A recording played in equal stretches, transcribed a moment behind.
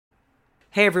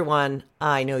Hey everyone,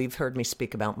 I know you've heard me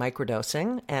speak about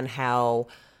microdosing and how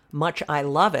much I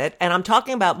love it. And I'm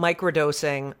talking about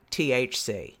microdosing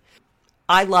THC.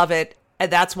 I love it.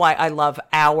 And that's why I love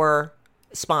our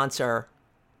sponsor,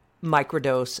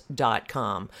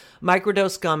 microdose.com.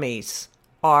 Microdose gummies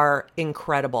are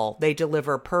incredible. They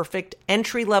deliver perfect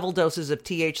entry-level doses of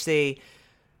THC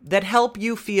that help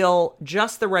you feel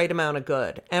just the right amount of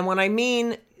good. And when I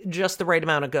mean just the right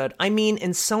amount of good, I mean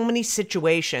in so many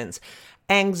situations: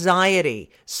 anxiety,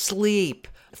 sleep,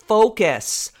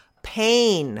 focus,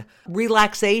 pain,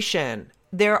 relaxation.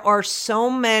 There are so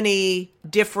many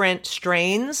different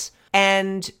strains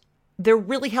and they're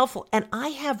really helpful. And I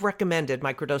have recommended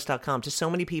microdose.com to so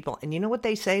many people. And you know what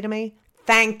they say to me?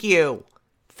 Thank you.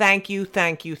 Thank you,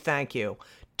 thank you, thank you.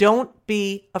 Don't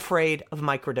be afraid of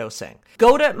microdosing.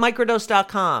 Go to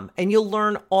microdose.com and you'll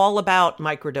learn all about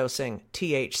microdosing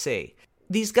THC.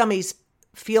 These gummies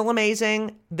feel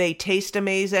amazing. They taste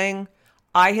amazing.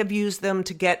 I have used them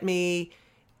to get me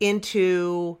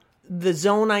into the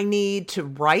zone I need to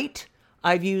write.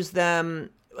 I've used them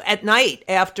at night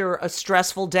after a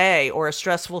stressful day or a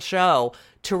stressful show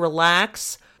to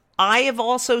relax. I have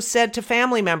also said to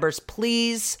family members,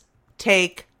 please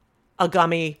take a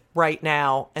gummy right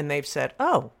now. And they've said,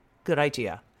 oh, good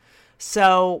idea.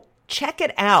 So check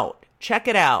it out. Check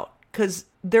it out because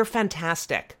they're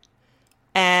fantastic.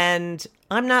 And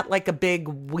I'm not like a big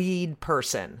weed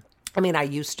person. I mean, I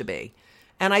used to be.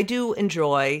 And I do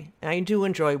enjoy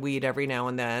weed every now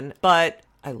and then. But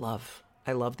I love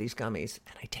these gummies.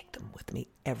 And I take them with me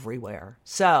everywhere.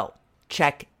 So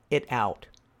check it out.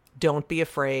 Don't be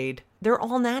afraid. They're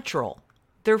all natural.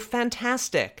 They're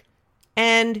fantastic.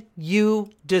 And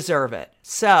you deserve it.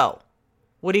 So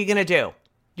what are you going to do?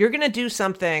 You're going to do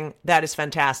something that is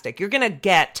fantastic. You're going to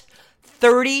get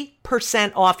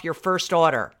 30% off your first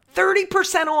order.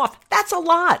 30% off. That's a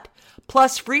lot.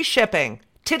 Plus free shipping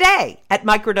today at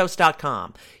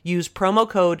microdose.com. Use promo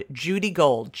code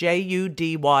JudyGold,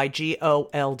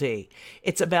 JUDYGOLD.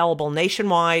 It's available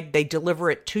nationwide. They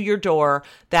deliver it to your door.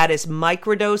 That is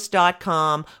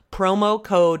microdose.com. Promo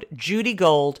code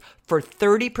JudyGold for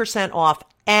 30% off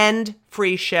and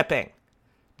free shipping.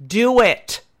 Do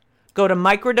it. Go to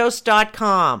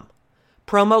microdose.com.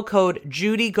 Promo code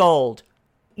JudyGold.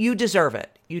 You deserve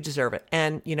it. You deserve it.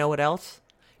 And you know what else?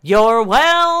 You're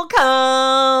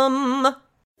welcome.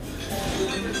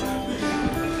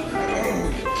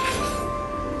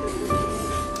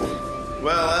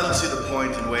 Well, I don't see the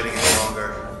point in waiting any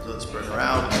longer. So let's bring her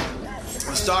out.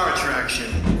 The star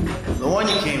attraction, the one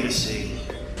you came to see.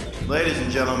 Ladies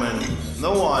and gentlemen,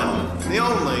 the one, the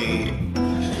only,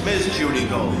 Miss Judy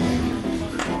Gold.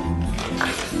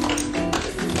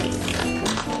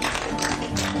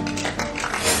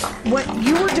 What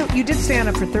you did stand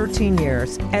up for 13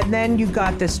 years, and then you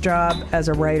got this job as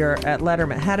a writer at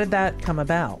Letterman. How did that come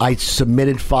about? I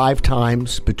submitted 5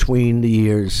 times between the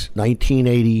years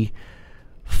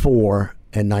 1984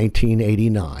 and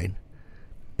 1989.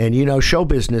 And, you know, show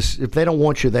business, if they don't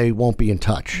want you, they won't be in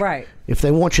touch. Right. If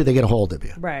they want you, they get a hold of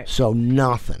you. Right. So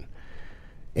nothing.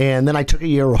 And then I took a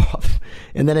year off.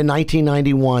 And then in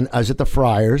 1991, I was at the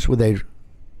Friars with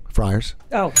Friars.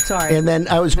 Oh, sorry. And then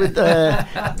I was with see,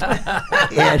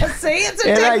 it's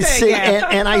addicting.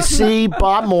 And I see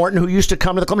Bob Morton, who used to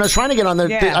come to the club. And I was trying to get on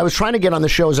I was trying to get on the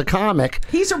show as a comic.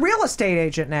 He's a real estate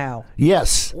agent now.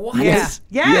 Yes. What? Yes.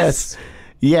 Yes.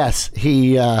 Yes.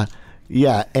 He. Yeah.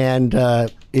 And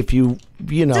if you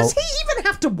know, does he even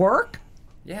have to work?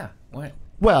 Yeah. What?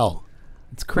 Well,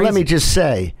 it's crazy. Let me just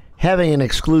say, having an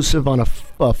exclusive on a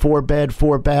 4-bed,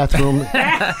 4-bathroom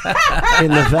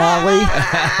in the Valley,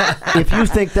 if you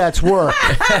think that's work,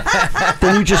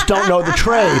 then you just don't know the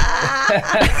trade.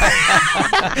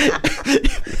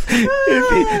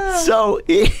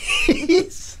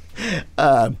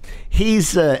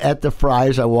 He's at the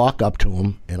Friars. I walk up to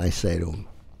him and I say to him,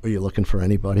 "Are you looking for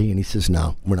anybody?" And he says,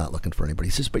 "No, we're not looking for anybody."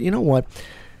 He says, "But you know what?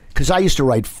 Because I used to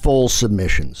write full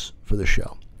submissions for the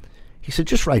show." He said,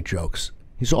 "Just write jokes."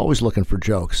 He's always looking for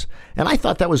jokes. And I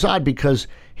thought that was odd because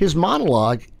his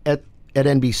monologue at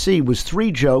NBC was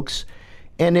 3 jokes,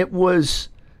 and it was,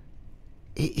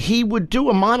 he would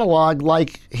do a monologue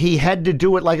like he had to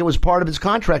do it like it was part of his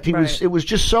contract. It was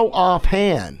just so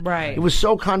offhand. Right. It was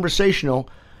so conversational.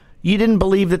 You didn't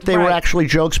believe that they were actually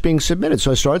jokes being submitted.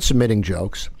 So I started submitting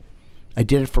jokes. I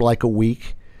did it for like a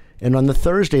week. And on the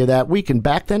Thursday of that week, and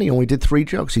back then he only did 3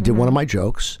 jokes. He did one of my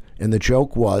jokes, and the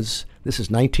joke was, this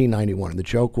is 1991, and the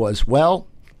joke was, well,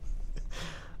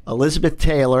 Elizabeth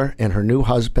Taylor and her new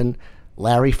husband,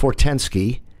 Larry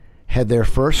Fortensky, had their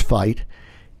first fight.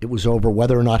 It was over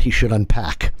whether or not he should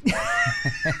unpack.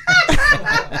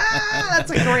 That's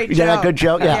That's a great joke. Is that a good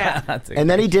joke? Yeah. Yeah. And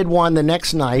then he did one the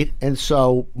next night, and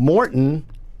so Morton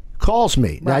calls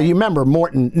me. Now, you remember,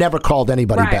 Morton never called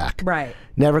anybody back. Right.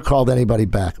 Never called anybody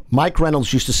back. Mike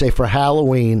Reynolds used to say for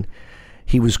Halloween,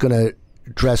 he was going to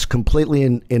dress completely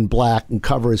in black and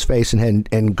cover his face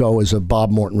and go as a Bob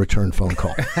Morton return phone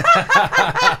call.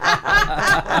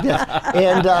 Yes.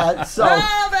 And so...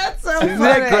 Oh, that's so isn't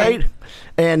funny. that great?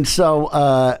 And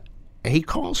so he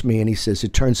calls me and he says,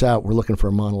 it turns out we're looking for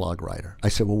a monologue writer. I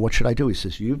said, well, what should I do? He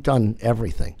says, you've done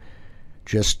everything.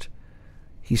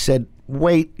 He said,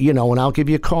 wait, and I'll give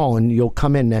you a call and you'll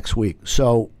come in next week.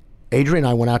 So Adrian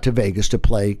and I went out to Vegas to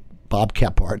play Bob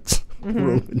Kephardt's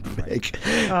room in Vegas.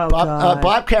 Oh,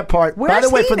 Bob Kephart, by Where's the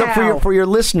way, he now? for your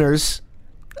listeners,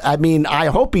 I mean, I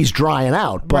hope he's drying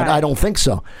out, but Right. I don't think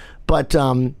so. But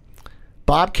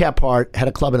Bob Kephart had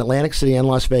a club in Atlantic City and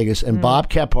Las Vegas, and Bob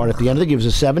Kephart, at the end of the gig, it was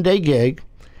a 7-day gig,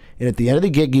 and at the end of the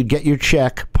gig, you'd get your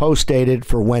check post-dated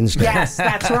for Wednesday. Yes,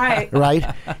 that's right. Right?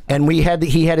 And he had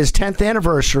his 10th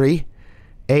anniversary.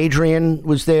 Adrian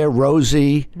was there,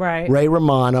 Rosie, Right. Ray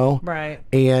Romano, Right.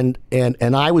 and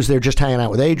I was there just hanging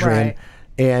out with Adrian. Right.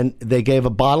 And they gave a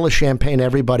bottle of champagne to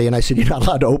everybody, and I said, you're not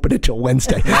allowed to open it till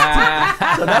Wednesday. So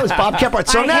that was Bob Kephart.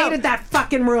 So I now, hated that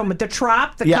fucking room at the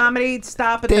Trop, the Yeah. comedy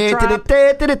stop at the Trop. I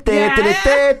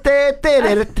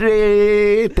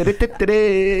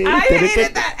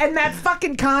hated that. And that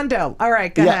fucking condo. All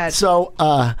right, go ahead. So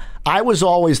I was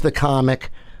always the comic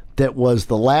that was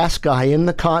the last guy in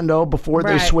the condo before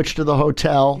they Right. switched to the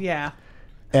hotel. Yeah.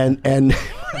 And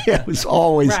it was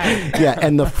always Right.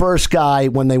 and the first guy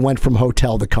when they went from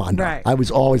hotel to condo. Right. I was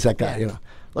always that guy.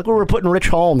 Look where we're putting Rich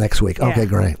Hall next week. Okay, Yeah.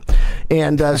 great.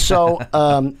 And so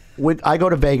I go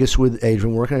to Vegas with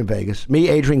Adrian, working in Vegas. Me,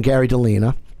 Adrian, Gary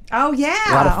Delina. Oh, yeah.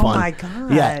 A lot of fun. Oh, my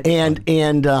God. Yeah,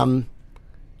 and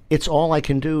it's all I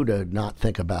can do to not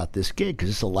think about this gig because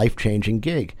it's a life-changing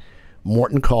gig.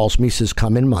 Morton calls me, says,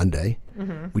 come in Monday.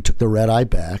 Mm-hmm. We took the red eye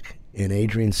back, and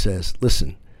Adrian says,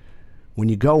 listen, when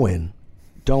you go in,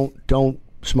 don't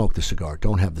smoke the cigar.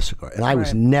 Don't have the cigar. And I was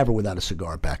Right. never without a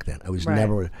cigar back then. I was Right.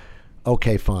 never,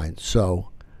 okay, fine. So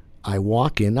I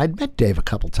walk in. I'd met Dave a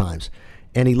couple times.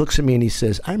 And he looks at me and he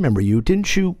says, I remember you.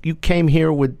 Didn't you came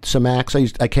here with some acts?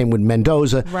 I came with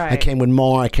Mendoza. Right. I came with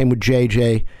Marr. I came with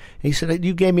JJ. He said,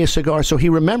 you gave me a cigar. So he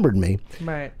remembered me.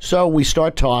 Right. So we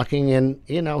start talking, and,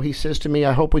 he says to me,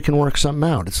 I hope we can work something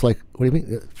out. It's like, what do you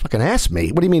mean? Fucking ask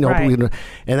me. What do you mean? I hope we Right. can?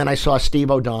 And then I saw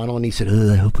Steve O'Donnell, and he said,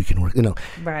 I hope we can work,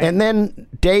 Right. And then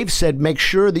Dave said, make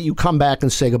sure that you come back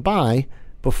and say goodbye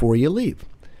before you leave.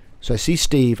 So I see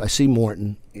Steve. I see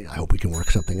Morton. I hope we can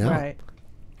work something out. Right.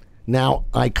 Now,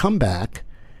 I come back,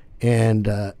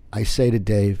 and I say to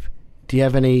Dave, do you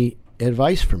have any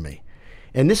advice for me?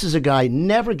 And this is a guy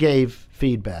never gave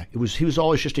feedback. He was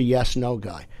always just a yes/no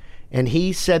guy. And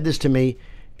he said this to me,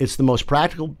 it's the most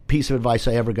practical piece of advice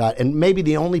I ever got, and maybe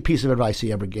the only piece of advice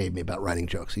he ever gave me about writing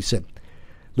jokes. He said,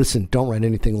 listen, don't write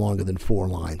anything longer than 4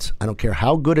 lines. I don't care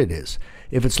how good it is.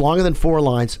 If it's longer than 4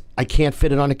 lines, I can't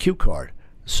fit it on a cue card.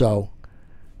 So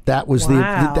that was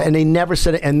Wow. and he never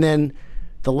said it. And then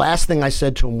the last thing I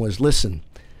said to him was, listen,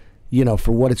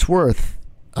 for what it's worth,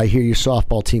 I hear your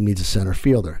softball team needs a center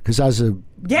fielder. Because I was You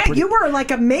were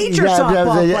like a major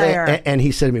softball player. And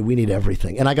he said to me, we need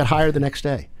everything. And I got hired the next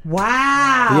day.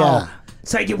 Wow. Yeah.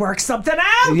 So you worked something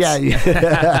out.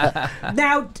 Yeah.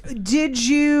 Now,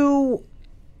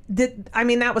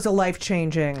 that was a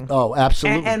life-changing. Oh,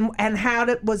 absolutely. And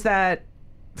how was that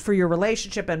for your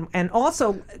relationship? And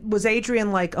also, was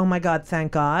Adrian like, oh my God,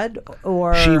 thank God?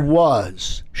 Or She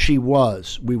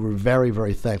was. We were very,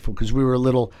 very thankful because we were a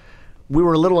little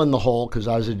in the hole because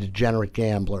I was a degenerate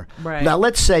gambler. Right. Now,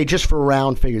 let's say, just for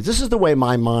round figures, this is the way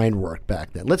my mind worked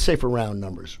back then. Let's say for round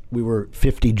numbers, we were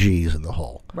 50 G's in the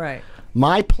hole. Right.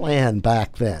 My plan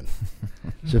back then,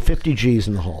 so 50 G's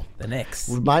in the hole. The Knicks.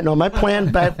 My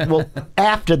plan back,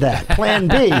 after that, plan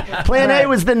B. Plan A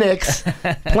was the Knicks.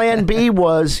 Plan B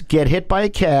was get hit by a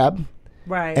cab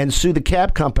Right. and sue the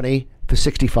cab company for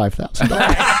 $65,000.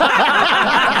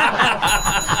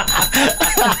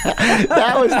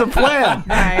 That was the plan.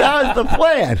 Right. That was the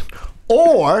plan.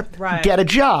 Or Right. get a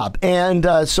job. And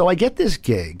so I get this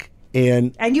gig,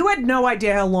 and And you had no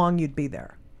idea how long you'd be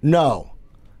there. no,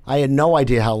 I had no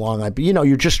idea how long I'd be.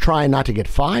 You're just trying not to get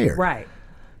fired. Right.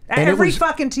 And it every was-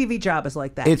 fucking TV job is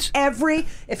like that.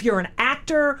 If you're an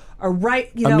actor, a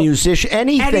musician,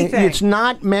 anything. anything. It's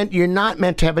not meant. You're not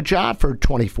meant to have a job for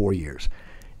 24 years,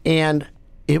 and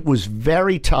it was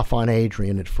very tough on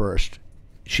Adrian at first.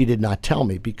 She did not tell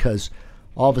me because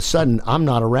all of a sudden I'm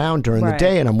not around during the Right.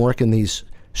 day and I'm working these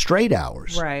straight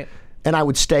hours. Right. And I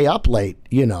would stay up late,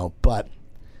 But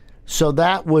so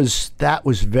that was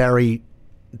very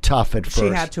tough at first. She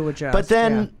had to adjust. But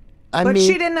then, yeah. I but mean,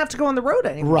 she didn't have to go on the road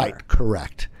anymore. Right,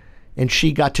 correct. And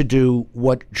she got to do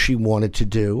what she wanted to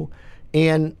do.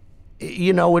 And,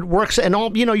 it works. And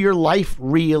all, your life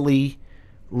really,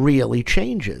 really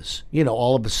changes.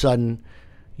 All of a sudden,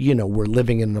 we're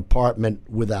living in an apartment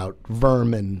without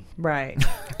vermin. Right.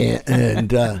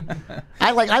 And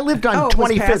I lived on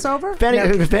 25th. Passover?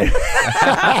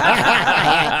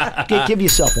 Give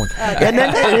yourself one. Okay. And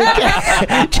then,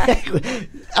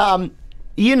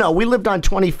 we lived on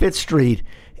 25th Street,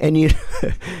 and you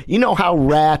know how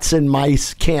rats and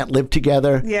mice can't live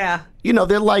together? Yeah.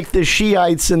 They're like the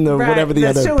Shiites and the whatever the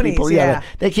other Sunnis, people. Yeah.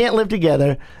 They can't live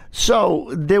together. So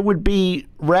there would be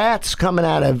rats coming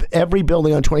out of every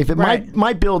building on 25th. Right.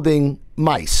 My building,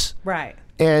 mice. Right.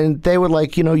 And they were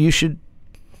like, you should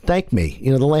thank me.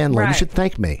 The landlord, you Right. should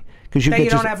thank me. Because you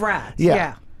don't have rats.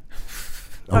 Yeah.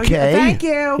 Oh, Okay. thank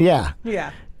you. Yeah.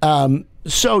 Yeah.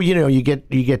 So you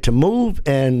get to move,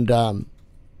 and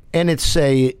it's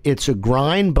a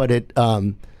grind, but it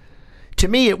to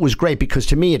me it was great because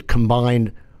to me it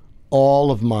combined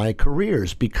all of my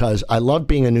careers because I love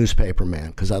being a newspaper man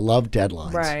because I love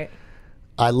deadlines. Right.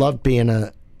 I love being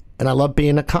a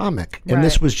comic, and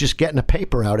this was just getting a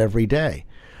paper out every day.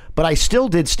 But I still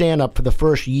did stand up for the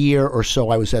first year or so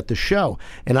I was at the show,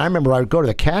 and I remember I would go to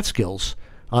the Catskills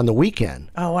on the weekend.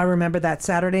 Oh, I remember that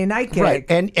Saturday night gig. Right,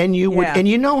 and you would,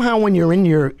 and how when you're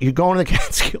you're going to the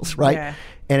Catskills, right? Yeah.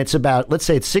 And it's about, let's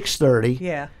say it's 6:30.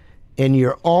 Yeah. And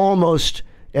you're almost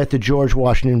at the George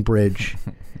Washington Bridge,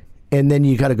 and then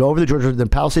you got to go over the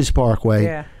Palisades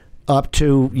Parkway, up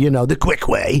to the quick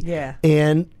way,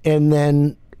 and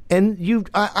then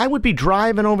I would be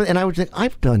driving over, and I would think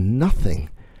I've done nothing.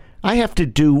 I have to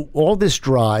do all this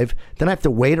drive, then I have to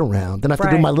wait around, then I have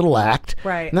to do my little act,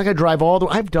 right? And I got to drive all the.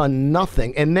 I've done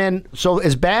nothing, and then so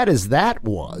as bad as that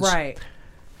was, right.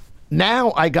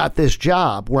 Now I got this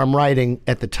job where I'm writing.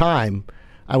 At the time,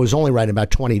 I was only writing about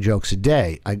 20 jokes a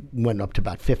day. I went up to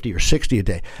about 50 or 60 a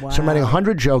day. Wow. So I'm writing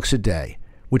 100 jokes a day,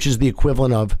 which is the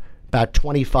equivalent of about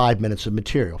 25 minutes of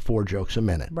material, 4 jokes a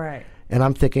minute. Right. And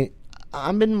I'm thinking,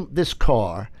 I'm in this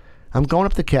car. I'm going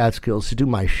up the Catskills to do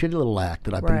my shitty little act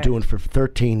that I've been doing for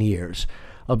 13 years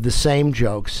of the same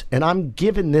jokes, and I'm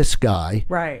giving this guy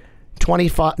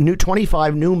 25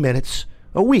 new minutes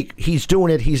a week. He's doing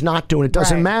it. He's not doing it.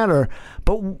 Doesn't matter.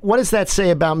 But what does that say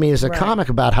about me as a comic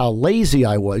about how lazy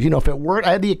I was? If it worked,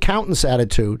 I had the accountant's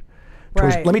attitude.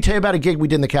 Let me tell you about a gig we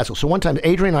did in the Catskills. So one time,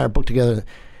 Adrian and I are booked together,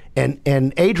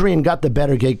 and Adrian got the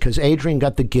better gig because Adrian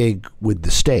got the gig with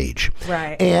the stage.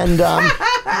 Right. And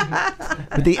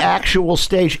the actual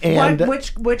stage. And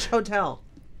which hotel?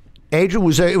 Adrian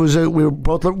we were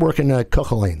both working at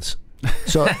Coqueline's.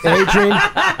 So Adrian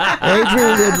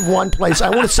did one place. I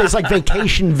want to say it's like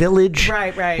Vacation Village.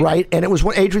 Right. And it was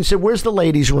when Adrian said, "Where's the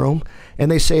ladies' room?"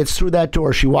 And they say it's through that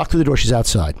door. She walked through the door. She's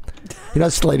outside.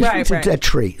 It's the ladies' room. It's that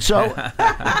tree. So,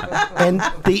 and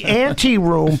the ante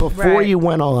room before you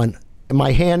went on,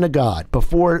 my hand to God,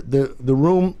 before the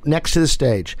room next to the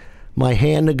stage, my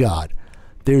hand to God,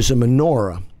 there's a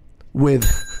menorah with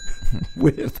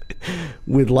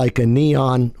like a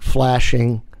neon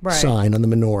flashing sign on the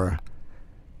menorah.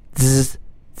 Zzz,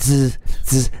 zzz,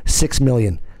 zzz, 6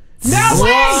 million. No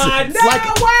way! No way!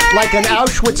 Like an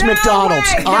Auschwitz McDonald's.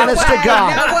 Way. Honest to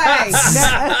God. No way.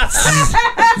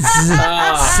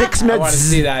 6 million. I want to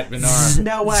see that menorah.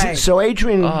 No way. So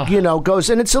Adrian, goes,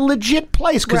 and it's a legit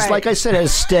place because, like I said, it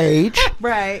has stage.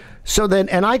 Right. So then,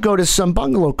 and I go to some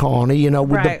bungalow colony,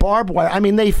 with the barbed wire. I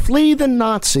mean, they flee the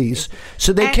Nazis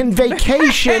so they can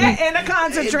vacation in a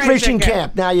concentration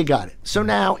camp. Now you got it. So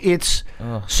now it's,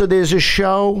 so there's a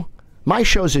show. My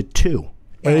show's at 2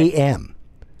 a.m.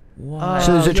 Wow.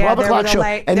 So there's a 12 o'clock show.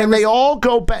 And then they all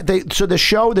go back. So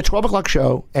the 12 o'clock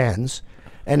show ends.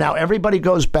 And now everybody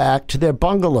goes back to their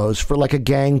bungalows for like a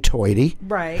gang toity.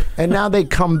 Right. And now they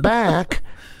come back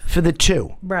for the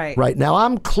 2. Right. Right. Now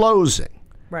I'm closing.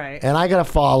 Right. And I got to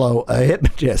follow a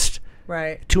hypnotist.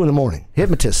 Right. 2 a.m.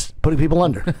 Hypnotist putting people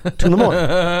under. 2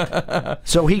 a.m.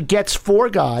 So he gets 4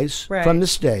 guys from the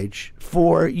stage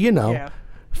for,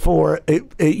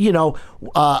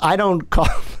 I don't call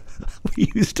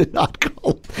we used to not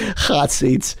call them hot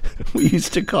seats. We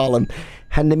used to call them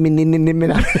I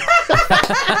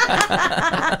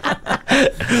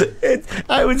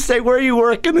would say, "Where are you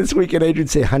working this weekend?" Adrian would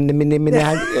say,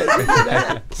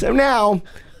 So now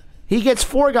he gets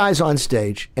 4 guys on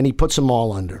stage and he puts them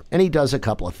all under, and he does a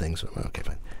couple of things. Okay,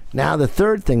 fine. Now the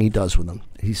third thing he does with them,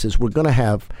 he says, "We're going to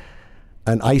have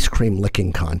an ice cream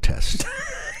licking contest."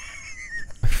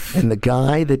 And the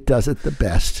guy that does it the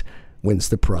best wins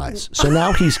the prize. So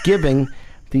now he's giving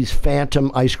these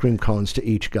phantom ice cream cones to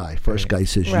each guy. First guy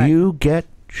says, Right. you get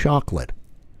chocolate.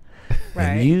 Right.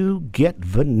 And you get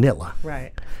vanilla.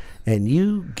 Right. And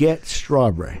you get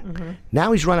strawberry.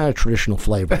 Now he's run out of traditional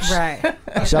flavors. Right.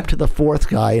 He's up to the fourth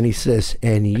guy, and he says,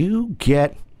 and you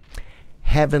get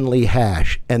heavenly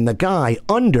hash. And the guy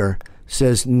under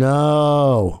says,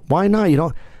 no. Why not? You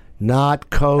don't. Not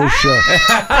kosher.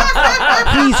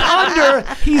 He's under.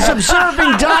 He's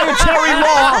observing dietary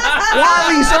law while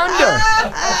he's under.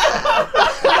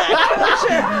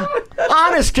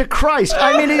 Honest to Christ.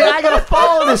 I mean, I got to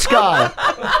follow this guy.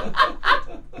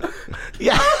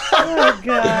 Yeah. Oh,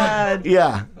 God.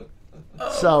 Yeah.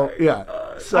 So, yeah.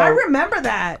 So I remember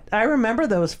that. I remember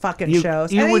those fucking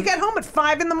shows. And then you get home at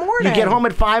 5 in the morning. You get home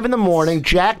at 5 in the morning.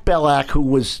 Jack Bellac, who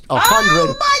was 100,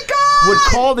 Oh, my God! would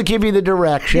call to give you the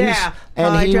directions. Yeah.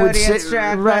 And Hi, he would Jody, say, it's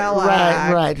Jack right,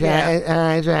 Bellac. right.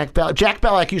 Yeah. Jack Bellac. Jack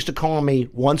Bellac used to call me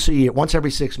once a year, once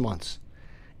every 6 months.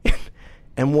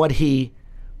 And what he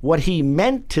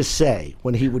meant to say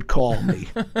when he would call me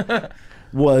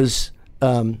was,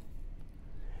 will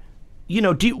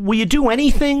you do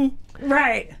anything?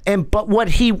 Right. But what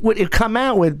he would come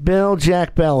out with, Bill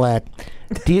Jack Bellac,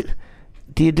 do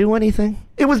you do anything?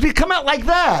 It was come out like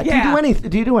that. Yeah. Do you do anything?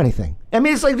 Do you do anything? I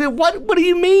mean, it's like, what do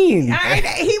you mean? I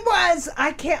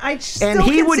can't. I still And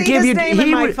he can would see give his you name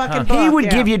in my fucking book. he would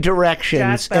give you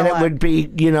directions, Jack and it Bellac. would be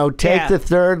take Yeah. the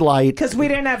third light. Because we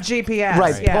didn't have GPS.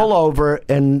 Right, Yeah. pull over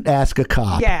and ask a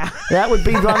cop. Yeah. That would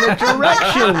be on the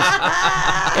directions.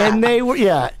 And they were,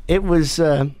 it was.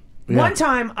 One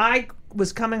time I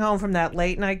was coming home from that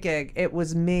late night gig. It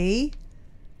was me.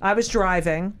 I was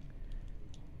driving.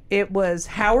 It was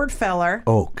Howard Feller.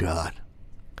 Oh, God.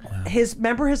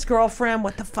 Remember his girlfriend?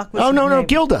 What the fuck was Oh, her no, name?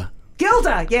 Gilda.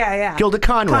 Gilda, yeah. Gilda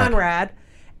Conrad.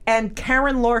 And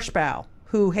Karen Lorschbau,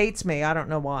 who hates me. I don't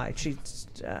know why. She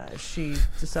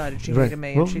decided she Right. hated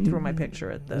me, Well, and she threw my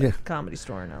picture at the Comedy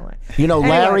Store in L.A.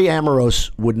 Larry Anyway. Amoros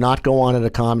would not go on at a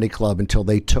comedy club until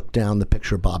they took down the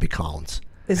picture of Bobby Collins.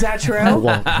 Is that true?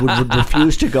 Well, would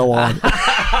refuse to go on.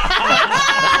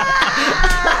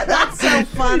 That's so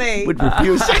funny. Would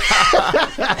refuse.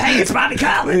 Hey, it's Bobby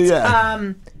Collins.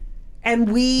 Yeah.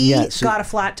 And we got a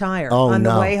flat tire on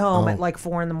the way home at like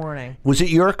 4 in the morning. Was it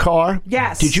your car?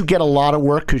 Yes. Did you get a lot of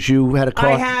work because you had a car?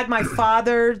 I had my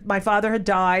father had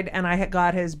died, and I had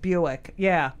got his Buick.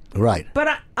 Yeah. Right.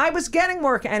 But I was getting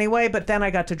work anyway, but then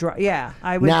I got to drive. Yeah,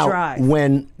 I would drive.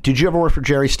 Did you ever work for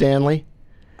Jerry Stanley?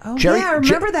 Oh, yeah, I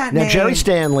remember that name. Now, Jerry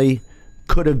Stanley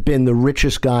could have been the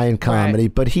richest guy in comedy,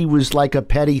 but he was like a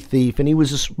petty thief, and he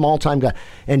was a small-time guy.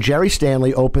 And Jerry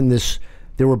Stanley opened this.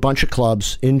 There were a bunch of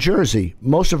clubs in Jersey.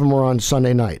 Most of them were on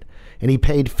Sunday night, and he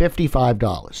paid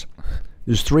 $55. It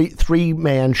was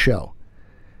three-man show.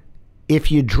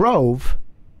 If you drove,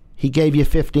 he gave you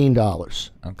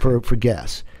 $15 for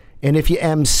gas, and if you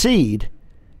emceed,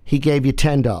 he gave you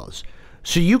 $10.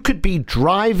 So you could be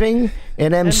driving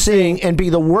and emceeing and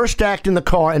be the worst act in the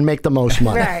car and make the most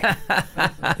money. Right.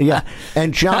 Yeah.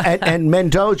 And John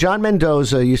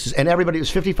Mendoza used to, and everybody, it was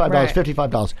 $55, Right.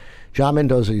 $55. John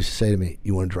Mendoza used to say to me,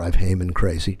 "You want to drive Heyman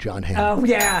crazy?" John Heyman. Oh,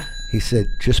 yeah. He said,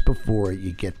 just before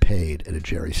you get paid at a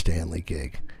Jerry Stanley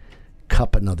gig,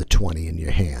 cup another 20 in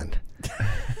your hand.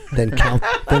 Then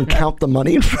count the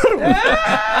money in front of him.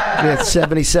 Yeah,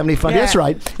 70, 75. Yeah. That's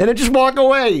right. And then just walk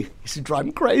away. He said, drive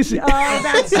him crazy. Oh,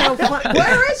 that's so fun.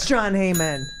 Where is John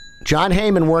Heyman? John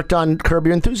Heyman worked on Curb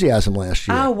Your Enthusiasm last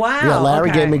year. Oh, wow. Yeah, Larry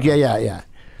Okay. gave me, yeah.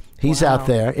 He's out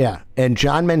there, yeah. And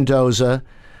John Mendoza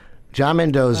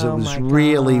Oh, was my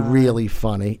really, God. really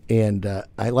funny, and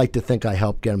I like to think I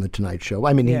helped get him the Tonight Show.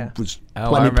 I mean, Yeah. he was I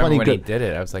plenty remember when good. he did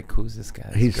it. I was like, "Who's this guy?"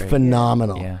 That's He's great.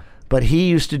 phenomenal. Yeah. But he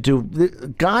used to do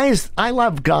guys. I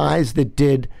love guys that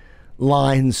did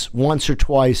lines once or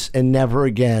twice and never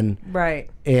again. Right.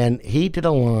 And he did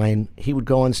a line. He would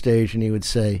go on stage and he would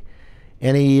say,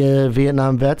 "Any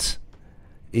Vietnam vets?"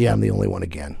 "Yeah, I'm the only one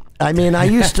again." I mean, I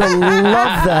used to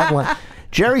love that one.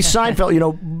 Jerry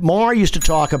Seinfeld, Marr used to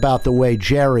talk about the way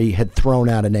Jerry had thrown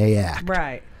out an A act.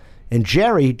 Right. And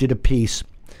Jerry did a piece.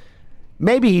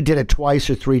 Maybe he did it twice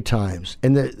or three times.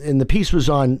 And the piece was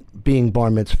on being bar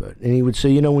mitzvahed. And he would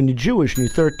say, when you're Jewish and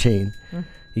you're 13,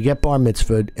 you get bar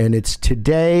mitzvahed, and it's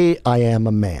today I am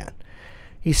a man.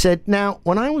 He said, now,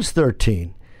 when I was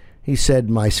 13, he said,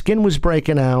 my skin was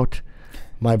breaking out,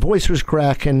 my voice was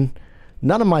cracking,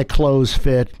 none of my clothes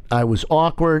fit, I was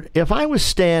awkward. If I was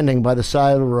standing by the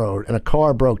side of the road and a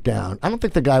car broke down, I don't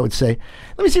think the guy would say,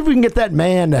 let me see if we can get that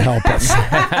man to help us.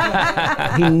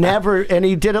 He never, and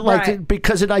he did it Right.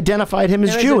 because it identified him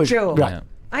as It was a Jewish. Jew. Right. Yeah.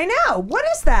 I know. What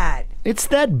is that? It's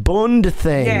that Bund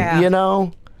thing, Yeah.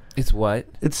 It's what?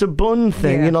 It's a Bund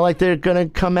thing, Yeah. you know, like they're gonna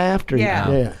come after you.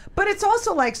 Yeah. But it's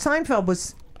also like Seinfeld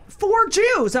was 4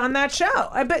 Jews on that show,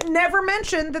 but never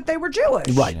mentioned that they were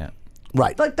Jewish. Right. Yeah.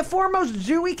 Right. Like the 4 most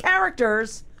Jewy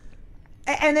characters,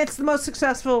 and it's the most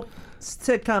successful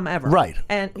sitcom ever. Right.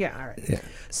 And yeah, all right. Yeah.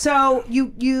 So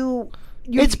you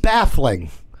It's baffling.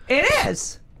 it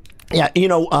is. Yeah, you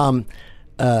know,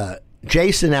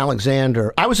 Jason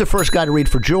Alexander. I was the first guy to read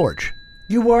for George.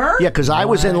 You were? Yeah, because I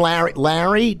was in Larry.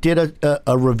 Larry did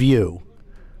a review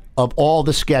of all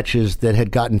the sketches that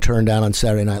had gotten turned down on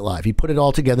Saturday Night Live. He put it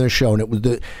all together in a show, and it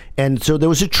was and so there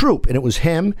was a troupe, and it was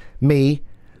him, me,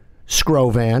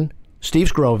 Scrovan,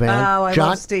 Steve Scrovan. Oh, I John,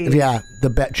 love Steve. Yeah,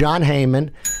 John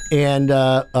Heyman, and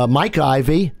Mike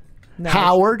Ivey,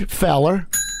 Howard Feller,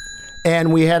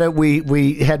 and we had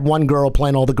we had one girl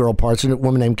playing all the girl parts, and a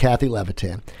woman named Kathy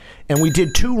Levitan, and we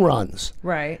did 2 runs.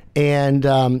 Right.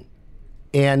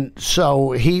 And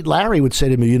so Larry would say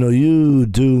to me, you know, you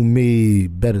do me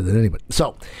better than anybody.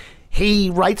 So he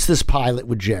writes this pilot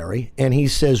with Jerry, and he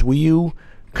says, will you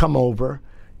come over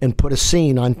and put a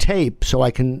scene on tape so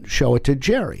I can show it to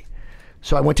Jerry?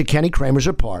 So I went to Kenny Kramer's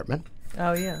apartment,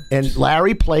 Oh yeah. and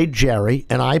Larry played Jerry,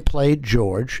 and I played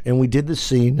George, and we did the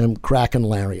scene. I'm cracking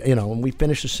Larry, you know, and we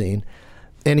finished the scene.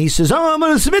 And he says, oh, I'm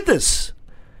going to submit this.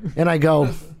 And I go,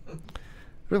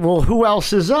 well, who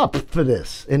else is up for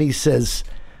this? And he says,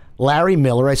 Larry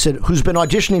Miller. I said, who's been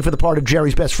auditioning for the part of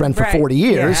Jerry's best friend for Right. 40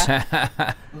 years.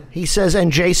 Yeah. He says,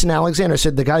 and Jason Alexander. I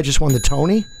said, the guy just won the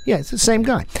Tony? Yeah, it's the same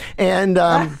guy. And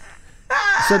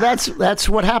so that's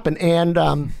what happened.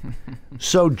 And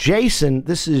so Jason,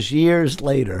 this is years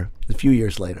later, a few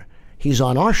years later, he's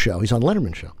on our show. He's on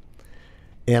Letterman's show.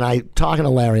 And I talking to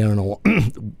Larry, I don't know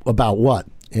about what.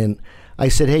 And I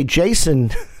said, hey,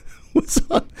 Jason was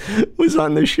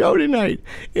on the show tonight,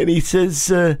 and he says,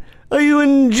 are you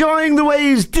enjoying the way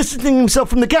he's distancing himself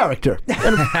from the character?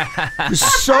 And I was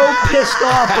so pissed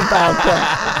off about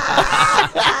that.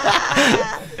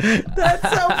 That's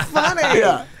so funny.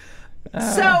 Yeah.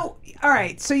 So, all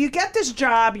right. So you get this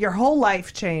job, your whole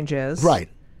life changes. Right.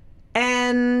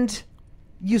 And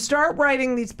you start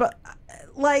writing these, but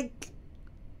like,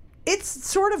 it's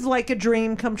sort of like a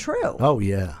dream come true. Oh,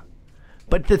 yeah.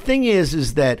 But the thing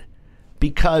is that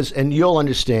because, and you'll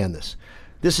understand this,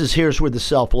 here's where the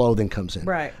self-loathing comes in.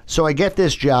 Right. So I get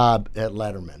this job at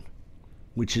Letterman,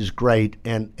 which is great,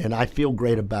 and I feel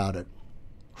great about it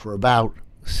for about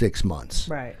 6 months.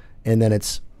 Right. And then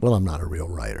it's, well, I'm not a real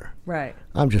writer. Right.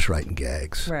 I'm just writing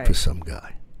gags Right. for some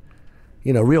guy.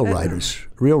 You know, real writers,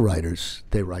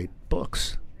 they write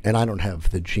books. And I don't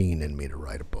have the gene in me to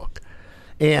write a book.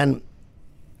 And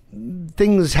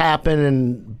things happen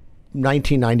in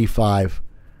 1995.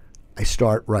 I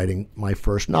start writing my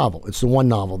first novel. It's the one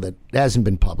novel that hasn't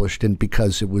been published, and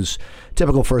because it was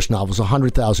typical first novels,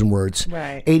 100,000 words,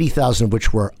 Right. 80,000 of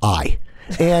which were I.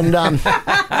 And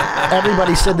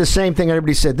everybody said the same thing.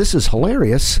 Everybody said, this is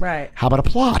hilarious. Right. How about a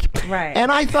plot? Right.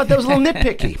 And I thought that was a little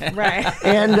nitpicky. Right.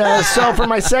 And so for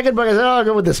my second book, I said, oh, I'll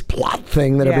go with this plot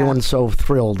thing that Yeah. everyone's so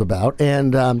thrilled about.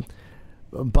 And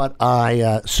but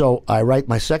so I write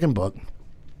my second book.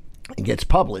 It gets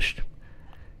published.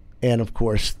 And of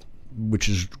course, which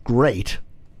is great,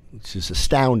 which is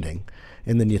astounding.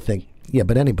 And then you think, yeah,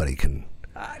 but anybody can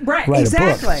Right. write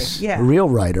Exactly. a book. Yeah. A real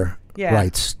writer Yeah.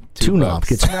 writes Two two novels, books.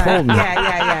 gets pulled.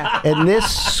 Yeah. And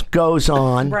this goes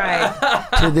on Right.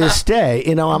 to this day.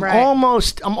 You know, I'm Right.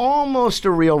 almost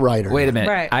a real writer. Wait a minute.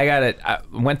 Right. I got it. I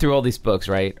went through all these books,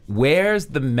 right? Where's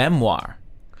the memoir?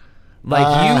 Like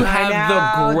you have I know, the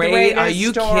the great. Are greatest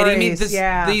you kidding me? stories,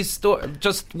 yeah. These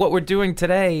just what we're doing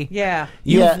today. Yeah.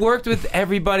 You've Yeah. worked with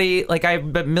everybody. Like I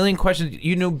have a million questions.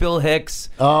 You knew Bill Hicks.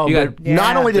 Oh, you but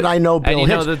not only did I know Bill you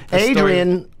know Hicks, the story-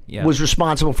 Adrian Yeah. was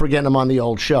responsible for getting him on the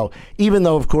old show, even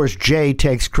though, of course, Jay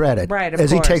takes credit. Right, of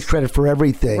as course. he takes credit for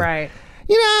everything. Right.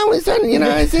 I was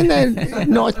in the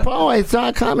North Pole. I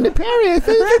saw Comedy Perry. I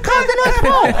said, "It's called the North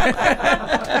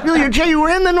Pole." Really, Jay, you were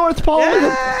in the North Pole.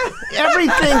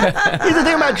 Everything. Here's the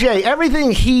thing about Jay.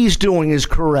 Everything he's doing is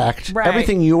correct. Right.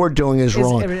 Everything you're doing is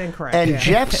wrong. incorrect, And yeah.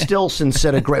 Jeff Stilson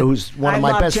said a great. Who's one I of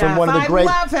my love best friends. Jeff. One of the I great.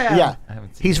 love him. Yeah,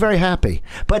 he's very happy.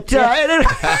 But so.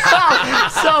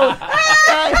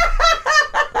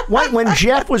 When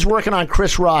Jeff was working on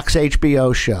Chris Rock's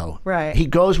HBO show, Right. he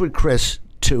goes with Chris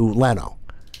to Leno.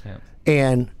 Yeah.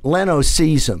 And Leno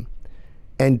sees him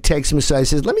and takes him aside and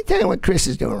says, let me tell you what Chris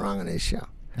is doing wrong on his show.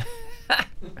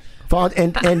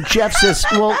 and Jeff says,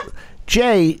 well,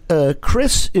 Jay,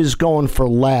 Chris is going for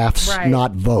laughs, Right.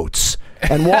 not votes.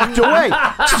 And walked away.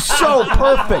 So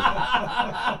perfect.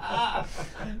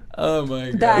 Oh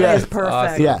my god. That Yeah. is perfect.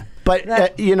 Awesome. Yeah. But,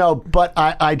 but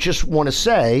I just want to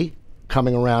say,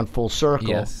 coming around full circle.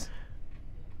 Yes.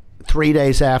 3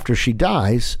 days after she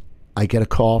dies, I get a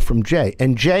call from Jay.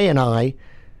 And Jay and I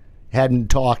hadn't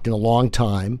talked in a long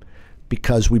time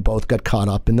because we both got caught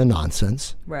up in the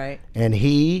nonsense. Right. And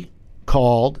he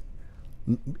called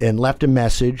and left a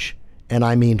message, and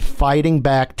I mean fighting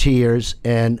back tears.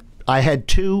 And I had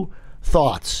two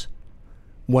thoughts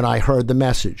when I heard the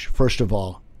message. First of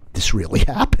all, this really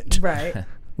happened. Right.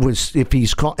 Was if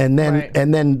he's and then Right.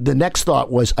 and then the next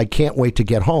thought was, I can't wait to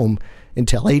get home and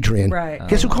tell Adrian. Right.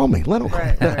 Guess who called me? Let him.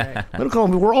 Right. Let him call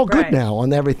me. We're all good Right. now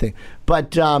on everything.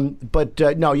 But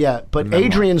no, yeah. But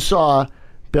Adrian saw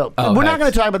Bill. Oh, we're not heck.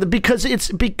 going to talk about it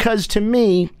because to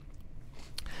me,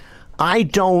 I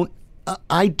don't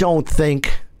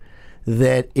think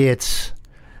that it's.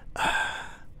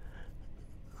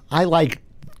 I like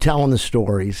telling the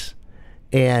stories,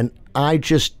 and I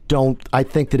just don't. I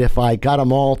think that if I got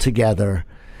them all together,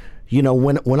 you know,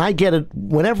 when I get it,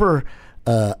 whenever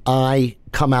I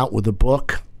come out with a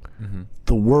book,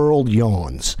 the world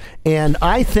yawns, and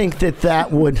I think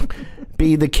that would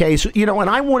be the case. You know, and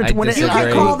I wanted to. I When You disagree. could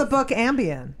Great. call the book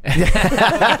Ambien.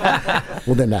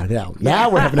 Well, then now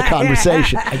we're having a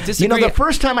conversation. disagree. You know, the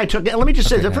first time I took it, let me just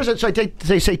say, the first time, so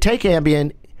they say take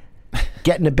Ambien,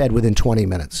 get into bed within 20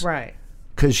 minutes. Right.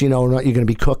 Because, you know, you're going to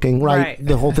be cooking, right? Right.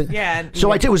 The whole thing. Yeah, and-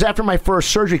 So it was after my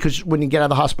first surgery, because when you get out of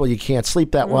the hospital, you can't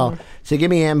sleep that well. So give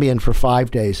me Ambien for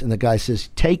 5 days. And the guy says,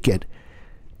 take it,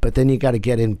 but then you got to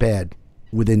get in bed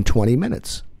within 20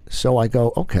 minutes. So I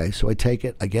go, okay. So I take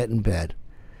it, I get in bed.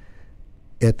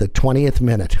 At the 20th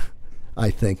minute, I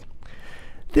think,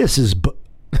 this is...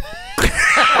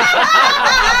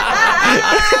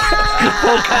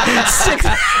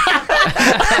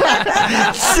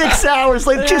 6 hours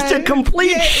later, just a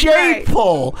complete Yeah, shape right.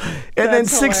 pull. And then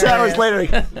That's 6 hours later,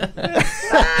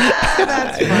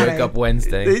 That's Wake funny. up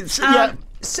Wednesday. it's, yeah,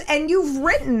 And you've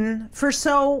written for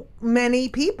so many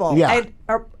people. Yeah.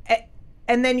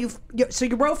 And then you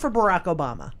wrote for Barack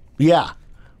Obama. yeah.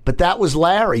 But that was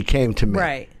Larry came to me.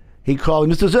 Right. He called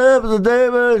me, Mr.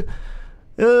 David,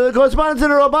 correspondent to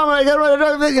Obama,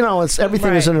 you know,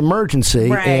 everything is Right. an emergency.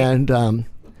 Right. And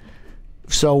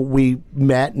so we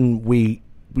met and we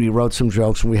wrote some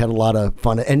jokes and we had a lot of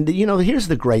fun. And, you know, here's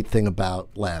the great thing about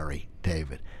Larry,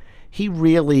 David. He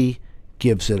really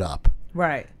gives it up.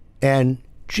 Right. And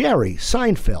Jerry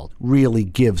Seinfeld really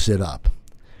gives it up.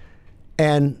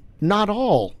 And not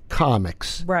all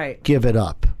comics Right. give it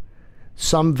up.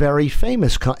 Some very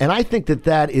famous and I think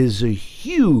that is a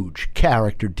huge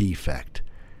character defect.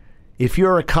 If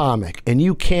you're a comic and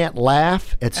you can't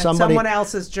laugh at somebody Someone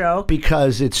else's joke.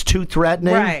 because it's too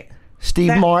threatening. Right. Steve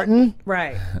That- Martin,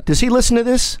 Right. does he listen to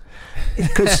this?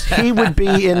 Because he would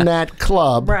be in that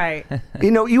club. Right. You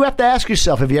know, you have to ask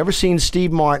yourself, have you ever seen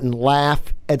Steve Martin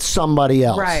laugh at somebody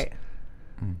else? Right.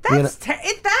 You That's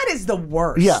that is the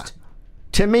worst. Yeah.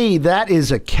 To me, that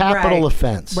is a capital Right.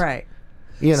 offense. Right.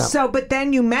 You know. So, but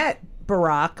then you met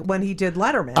Barack when he did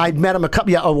Letterman. I'd met him a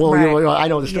couple. Yeah. Oh well. Right. You know, I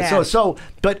know this. Yeah.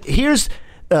 But here's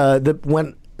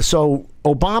so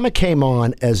Obama came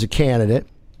on as a candidate,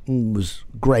 was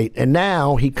great, and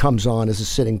now he comes on as a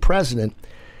sitting president,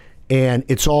 and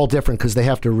it's all different because they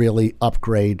have to really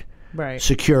upgrade Right.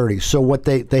 security. So what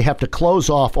they have to close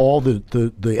off all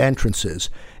the entrances,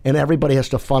 and everybody has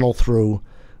to funnel through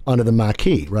under the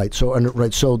marquee, right?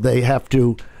 So they have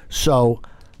to. So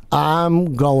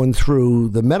I'm going through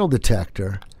the metal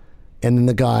detector, and then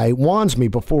the guy warns me.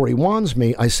 Before he warns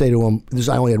me, I say to him,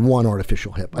 I only had one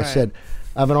artificial hip. I Right. said,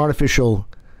 I have an artificial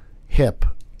hip.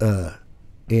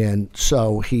 And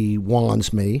so he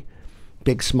warns me.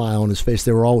 Big smile on his face.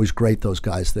 They were always great, those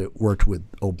guys that worked with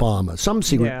Obama. Some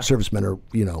Secret Yeah. Servicemen are,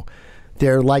 you know,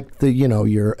 they're like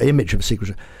your image of a Secret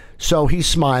Service. So he's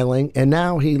smiling, and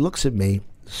now he looks at me,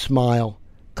 smile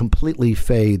completely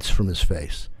fades from his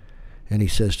face. And he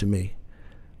says to me,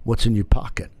 "What's in your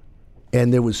pocket?"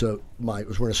 And there was I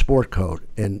was wearing a sport coat,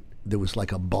 and there was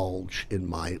like a bulge in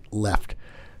my left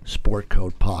sport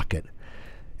coat pocket.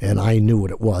 And I knew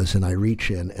what it was, and I reach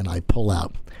in and I pull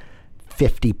out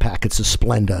 50 packets of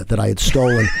Splenda that I had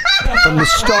stolen from the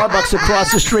Starbucks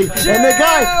across the street. And the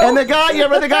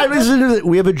guy,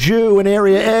 we have a Jew in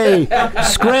Area A.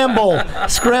 Scramble.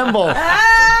 That's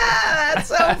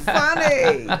so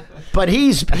funny. But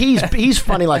he's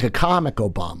funny like a comic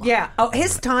Obama. Yeah. Oh,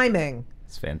 his timing.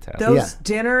 It's fantastic. Those Yeah.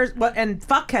 dinners. And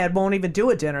Fuckhead won't even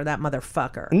do a dinner. That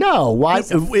motherfucker. No, why?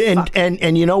 He's a fuck.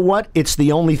 And you know what? It's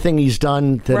the only thing he's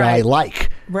done that I Right. like.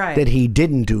 Right. That he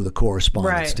didn't do the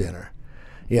correspondence Right. dinner.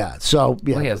 Yeah. So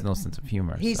yeah. Well, he has no sense of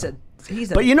humor. He's so. a.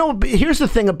 But you know, here's the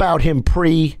thing about him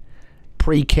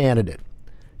pre-candidate.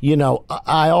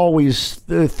 I always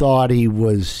thought he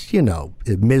was, a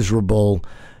miserable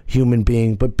human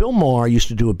being. But Bill Maher used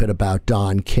to do a bit about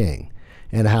Don King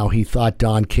and how he thought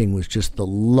Don King was just the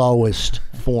lowest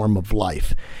form of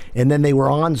life. And then they were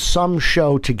on some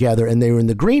show together, and they were in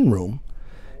the green room,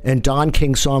 and Don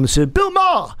King saw him and said, "Bill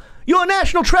Maher, you're a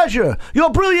national treasure. You're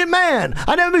a brilliant man.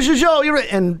 I never miss your show."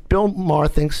 And Bill Maher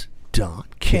thinks, Don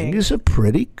King is a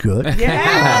pretty good guy.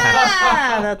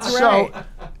 Yeah, that's right. So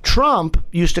Trump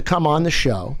used to come on the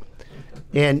show,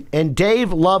 and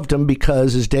Dave loved him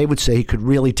because, as Dave would say, he could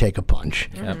really take a punch.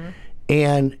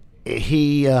 And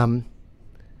he,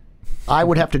 I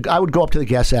would go up to the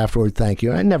guests afterward, thank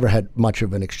you. I never had much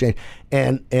of an exchange.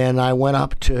 And I went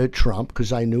up to Trump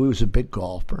because I knew he was a big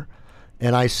golfer.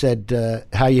 And I said,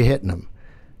 how you hitting him?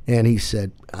 And he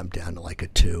said, I'm down to like a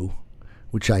 2.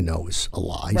 Which I know is a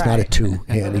lie. He's not a 2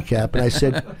 handicap. And I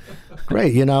said,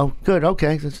 great, good,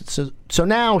 okay. So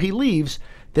now he leaves.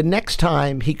 The next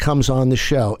time he comes on the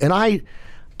show, and I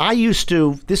used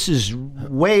to, this is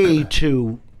way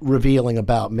too revealing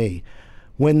about me.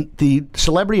 When the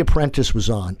Celebrity Apprentice was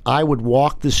on, I would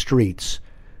walk the streets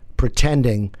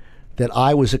pretending that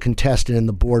I was a contestant in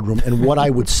the boardroom, and what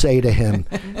I would say to him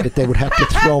that they would have to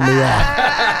throw me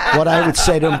out. What I would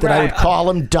say to him, that I would call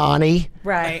him Donnie,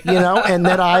 right? And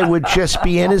that I would just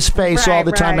be in his face all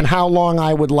the time, and how long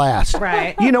I would last.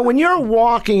 Right. When you're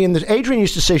walking in this, Adrienne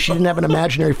used to say she didn't have an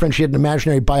imaginary friend; she had an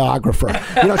imaginary biographer.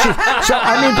 But I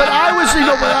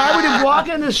would walk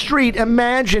in the street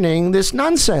imagining this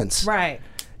nonsense. Right.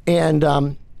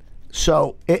 And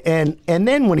so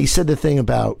then when he said the thing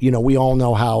about, we all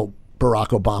know how Barack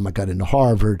Obama got into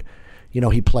Harvard,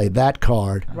 he played that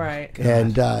card. Right.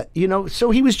 And, so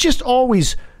he was just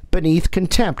always beneath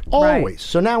contempt, always. Right.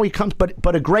 So now he comes,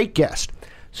 but a great guest.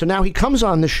 So now he comes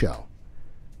on the show.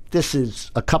 This is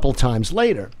a couple times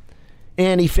later.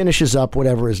 And he finishes up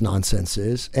whatever his nonsense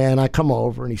is. And I come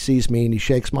over and he sees me and he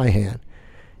shakes my hand.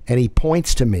 And he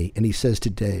points to me and he says to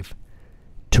Dave,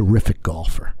 terrific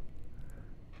golfer.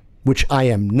 Which I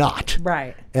am not.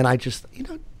 Right. And I just,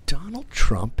 Donald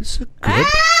Trump is a good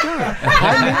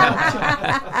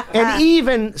guy. And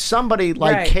even somebody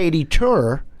like Katie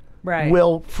Tur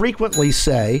will frequently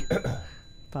say,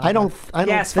 I don't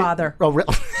yes, think, father. Oh,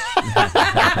 really?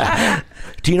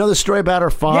 Do you know the story about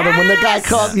her father when the guy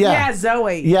called? Yeah,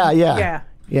 Zoe. Yeah.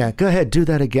 Go ahead, do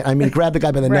that again. I mean, grab the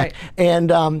guy by the neck.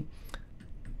 And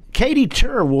Katie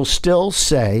Tur will still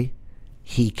say,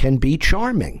 he can be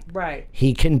charming. Right.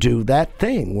 He can do that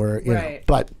thing where,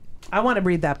 but I want to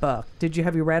read that book.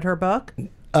 Have you read her book?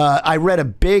 I read a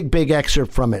big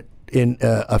excerpt from it in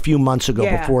a few months ago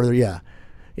before. Yeah,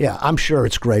 I'm sure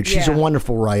it's great. She's a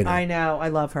wonderful writer. I know. I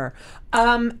love her.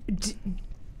 Don't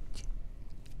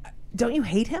you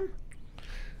hate him?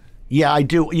 Yeah, I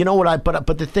do. You know what?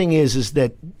 But the thing is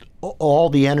that all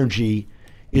the energy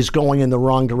is going in the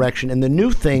wrong direction. And the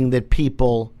new thing that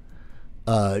people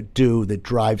do that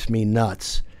drives me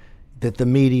nuts, that the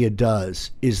media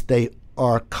does, is they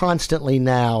are constantly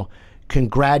now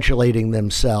congratulating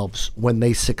themselves when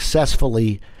they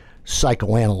successfully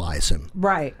psychoanalyze him.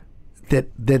 Right.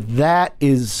 That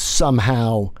is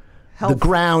somehow the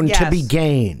ground to be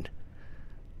gained.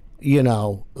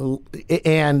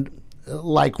 And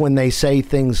like when they say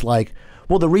things like,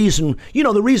 well, the reason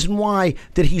why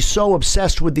that he's so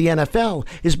obsessed with the NFL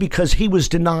is because he was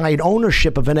denied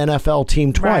ownership of an NFL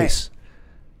team twice. Right.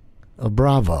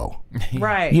 Bravo.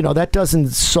 Right. That doesn't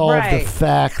solve the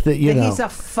fact that, he's a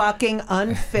fucking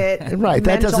unfit right.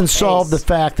 That doesn't solve the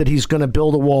fact that he's going to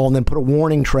build a wall and then put a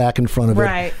warning track in front of it.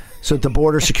 Right. So that the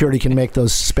border security can make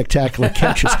those spectacular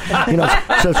catches.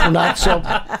 So it's not so.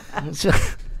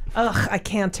 Ugh, I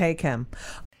can't take him.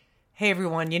 Hey,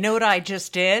 everyone. You know what I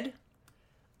just did?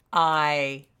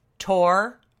 I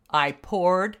tore, I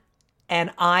poured,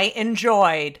 and I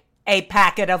enjoyed a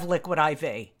packet of Liquid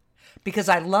IV because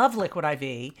I love Liquid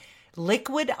IV.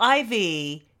 Liquid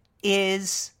IV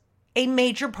is a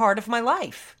major part of my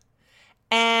life.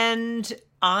 And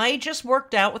I just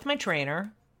worked out with my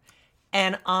trainer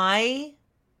and I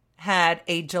had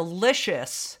a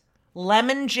delicious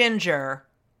lemon ginger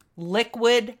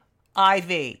Liquid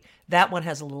IV. That one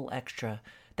has a little extra.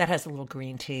 That has a little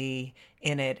green tea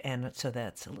in it, and so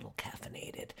that's a little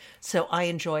caffeinated. So I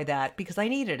enjoy that because I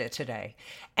needed it today.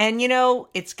 And,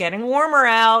 it's getting warmer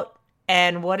out,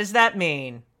 and what does that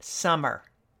mean? Summer.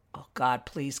 Oh, God,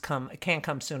 please come. It can't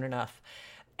come soon enough.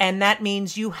 And that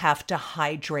means you have to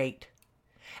hydrate.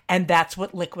 And that's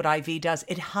what Liquid IV does.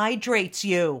 It hydrates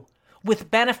you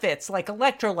with benefits like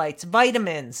electrolytes,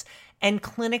 vitamins, and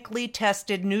clinically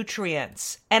tested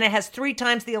nutrients. And it has 3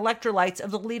 times the electrolytes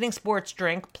of the leading sports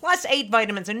drink, plus 8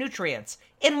 vitamins and nutrients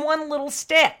in one little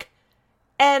stick.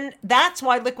 And that's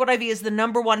why Liquid IV is the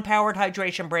 #1 powered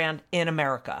hydration brand in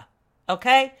America.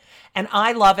 Okay? And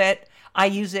I love it. I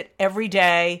use it every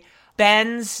day.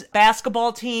 Ben's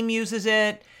basketball team uses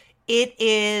it. It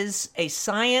is a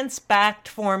science-backed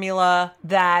formula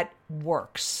that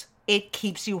works. It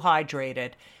keeps you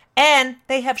hydrated. And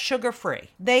they have sugar-free.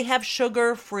 They have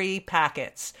sugar-free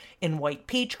packets in white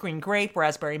peach, green grape,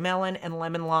 raspberry melon, and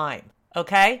lemon lime.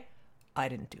 Okay? I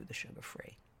didn't do the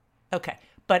sugar-free. Okay.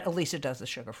 But Elisa does the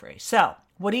sugar-free. So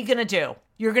what are you going to do?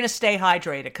 You're going to stay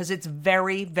hydrated because it's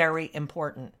very, very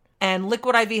important. And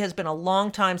Liquid IV has been a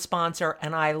long-time sponsor,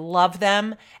 and I love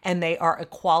them, and they are a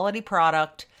quality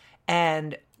product.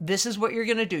 And this is what you're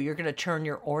going to do. You're going to turn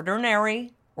your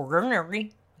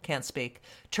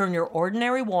turn your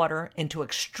ordinary water into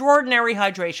extraordinary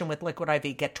hydration with Liquid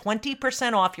IV. Get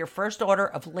 20% off your first order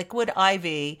of Liquid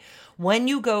IV when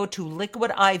you go to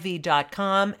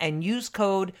liquidiv.com and use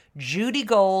code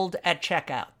JudyGold at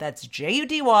checkout. That's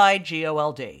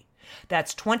JUDYGOLD.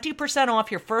 That's 20%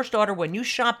 off your first order when you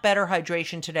shop Better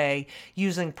Hydration today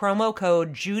using promo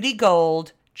code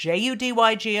JudyGold,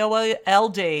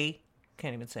 JUDYGOLD,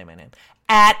 can't even say my name,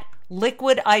 at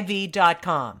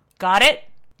liquidiv.com. Got it?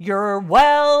 You're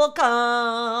welcome.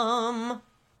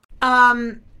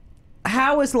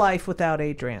 How is life without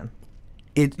Adrian?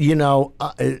 It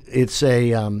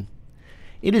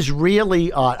is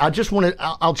really odd.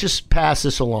 I'll just pass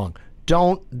this along.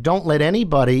 Don't let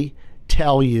anybody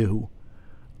tell you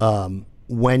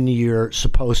when you're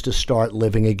supposed to start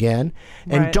living again,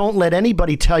 and Right. don't let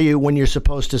anybody tell you when you're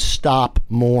supposed to stop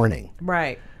mourning.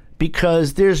 Right.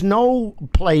 Because there's no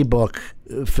playbook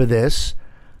for this.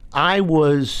 It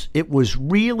was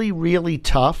really, really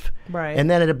tough. Right. And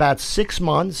then at about 6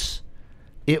 months,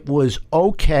 it was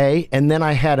okay. And then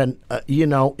I had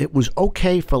it was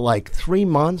okay for like 3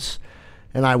 months.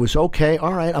 And I was okay.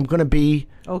 All right, I'm going to be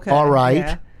Okay, all right.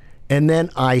 yeah. And then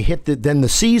then the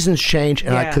seasons changed.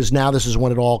 And Yeah. because now this is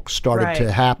when it all started Right.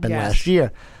 to happen Yes. last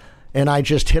year. And I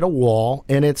just hit a wall.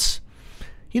 And it's,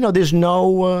 there's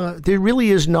no, there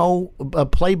really is no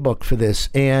playbook for this.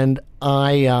 And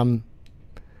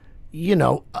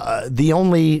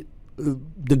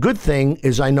the good thing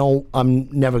is I know I'm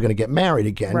never going to get married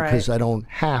again because Right. I don't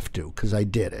have to because I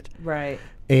did it. Right.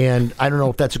 And I don't know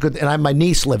if that's a good thing. And I have my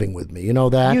niece living with me. You know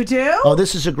that? You do? Oh,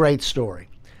 this is a great story.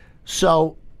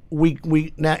 So we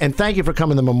now, and thank you for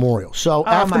coming to the memorial. So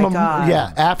after my God.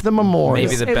 after the memorial.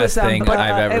 Maybe the best thing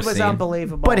I've ever It was seen.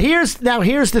 unbelievable. But here's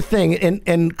the thing,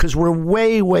 and because we're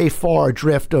way, way far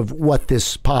adrift of what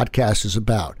this podcast is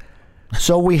about.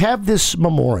 So we have this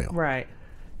memorial. right.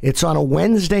 It's on a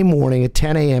Wednesday morning at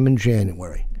 10 a.m. in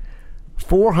January.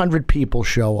 400 people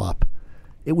show up.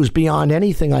 It was beyond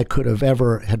anything I could have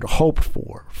ever had hoped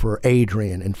for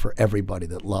Adrian and for everybody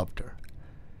that loved her.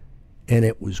 And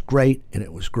it was great, and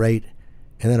it was great.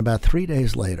 And then about 3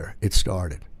 days later, it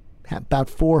started. About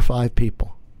 4 or 5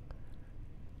 people.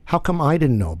 How come I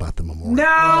didn't know about the memorial?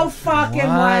 No fucking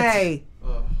What? way.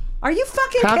 Are you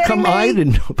fucking How kidding come me? I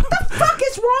didn't know about What the fuck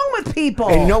is wrong with people?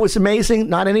 And you know what's amazing?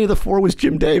 Not any of the 4 was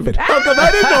Jim David. How come I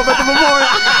didn't know about the memorial?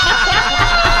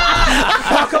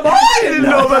 How come I didn't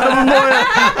know about the memorial?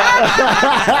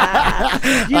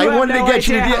 You I have wanted no to get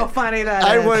you to idea do how funny that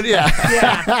I is. would, yeah.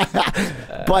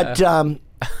 Yeah. But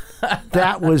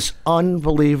that was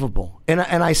unbelievable. And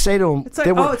I say to him, It's like,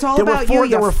 it's all about you, there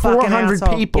you were fucking 400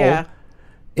 asshole. people. Yeah.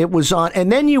 It was on,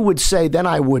 and then you would say, then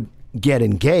I would get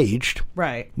engaged.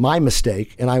 Right. My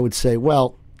mistake, and I would say,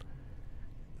 well,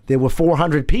 there were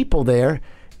 400 people there.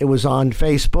 It was on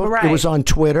Facebook. Right. It was on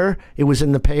Twitter. It was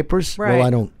in the papers. Right.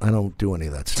 Well, I don't do any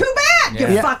of that stuff. Too bad,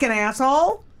 you Yeah. fucking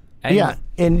asshole. And Yeah,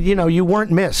 and you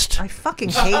weren't missed. I fucking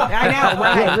hate. I know,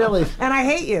 right? Yeah, really. And I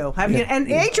hate you. And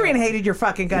Adrian hated your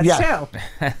fucking guts Yeah.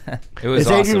 too. It was As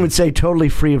Adrian awesome. would say, totally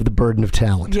free of the burden of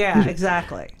talent. Yeah,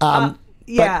 exactly. But-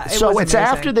 yeah. so was it's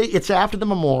amazing. after the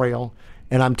memorial,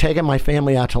 and I'm taking my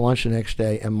family out to lunch the next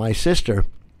day, and my sister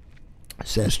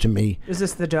says to me, Is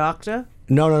this the doctor?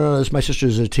 No. This my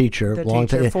sister's a teacher. The long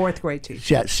teacher, time. fourth grade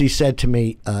teacher. Yeah, she said to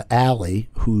me, Allie,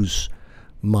 who's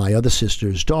my other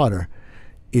sister's daughter,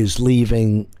 is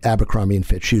leaving Abercrombie and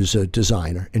Fitch. She's a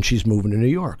designer, and she's moving to New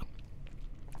York.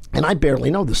 And I barely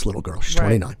know this little girl. She's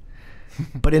Right. 29.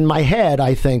 But in my head,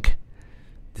 I think,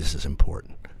 this is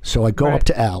important. So I go Right. up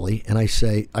to Allie, and I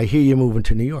say, I hear you're moving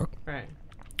to New York. Right.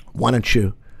 Why don't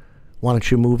you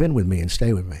move in with me and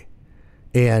stay with me?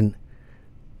 And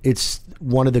it's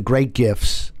one of the great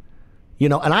gifts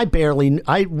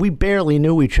and we barely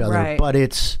knew each other, Right. but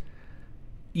it's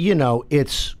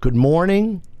good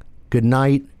morning, good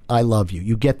night, I love you.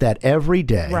 You get that every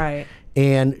day. Right.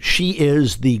 And she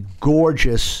is the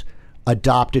gorgeous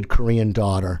adopted Korean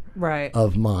daughter Right.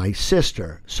 of my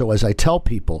sister. So as I tell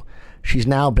people, she's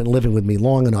now been living with me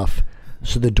long enough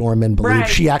so the doormen believe Right.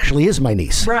 she actually is my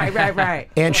niece. Right.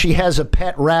 And she has a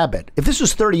pet rabbit. If this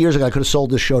was 30 years ago, I could have sold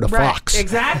this show to Right, Fox.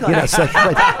 exactly. It's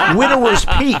like Widower's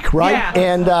Peak, right? Yeah.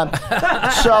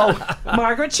 And so...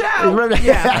 Margaret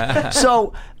Cho.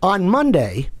 So on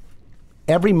Monday,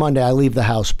 every Monday I leave the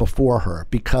house before her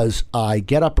because I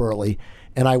get up early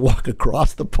and I walk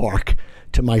across the park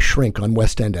to my shrink on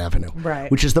West End Avenue, Right.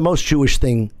 which is the most Jewish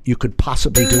thing you could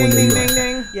possibly do in New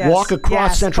York. Yes. Walk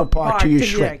across Central Park to your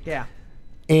shrink. Yeah.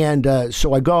 And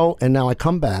so I go, and now I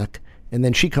come back, and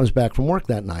then she comes back from work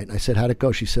that night. And I said, how'd it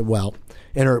go? She said, well,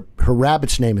 and her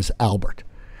rabbit's name is Albert.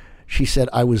 She said,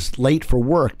 I was late for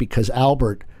work because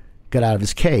Albert got out of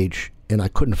his cage, and I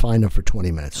couldn't find him for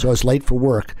 20 minutes. So I was late for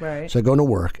work. Right. So I go to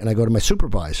work, and I go to my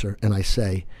supervisor, and I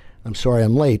say, I'm sorry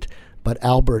I'm late, but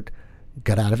Albert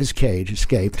got out of his cage,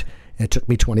 escaped, and it took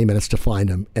me 20 minutes to find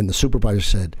him. And the supervisor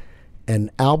said, and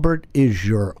Albert is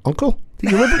your uncle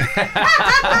that you live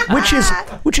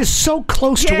with? which is so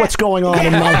close to what's going on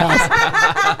in my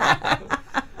house.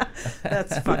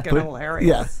 That's fucking hilarious.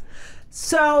 Yeah.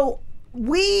 So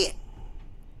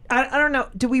I don't know.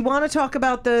 Do we want to talk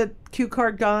about the cue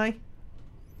card guy?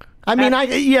 I mean,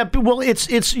 well,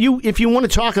 it's you. If you want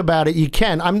to talk about it, you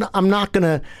can. I'm not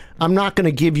gonna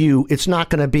give you. It's not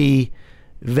gonna be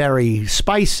very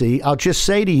spicy. I'll just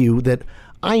say to you that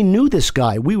I knew this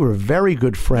guy. We were very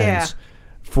good friends.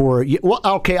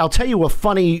 Okay, I'll tell you a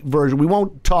funny version. We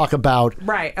won't talk about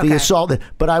the assault,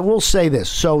 but I will say this.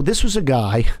 So this was a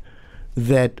guy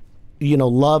that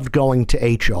loved going to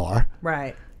HR.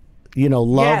 Right.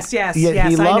 Loved. Yes. He I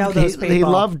loved, know those people. He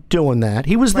loved doing that.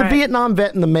 He was the Right. Vietnam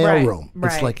vet in the mailroom.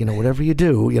 Right. It's like, whatever you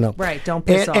do, Right, don't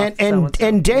piss off And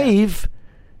so-and-so. Dave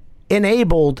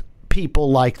enabled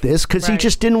people like this because he Right.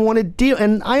 just didn't want to deal.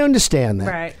 And I understand that.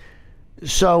 Right.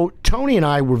 So Tony and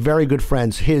I were very good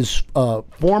friends. His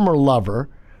former lover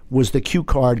was the cue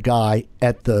card guy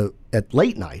at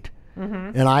late night,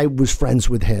 and I was friends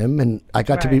with him, and I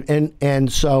got to be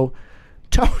and so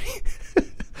Tony.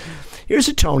 Here's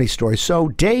a Tony story. So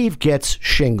Dave gets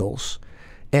shingles,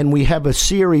 and we have a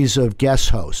series of guest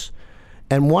hosts,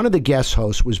 and one of the guest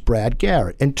hosts was Brad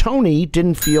Garrett, and Tony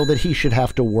didn't feel that he should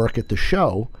have to work at the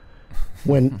show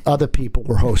when other people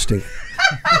were hosting.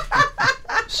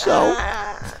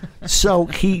 So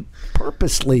he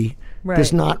purposely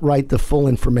does not write the full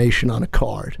information on a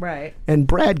card. Right. And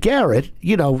Brad Garrett,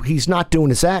 he's not doing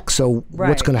his act, so what's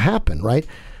Right. going to happen, right?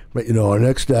 But, our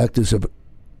next act is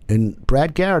and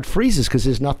Brad Garrett freezes because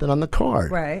there's nothing on the card.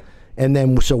 Right. And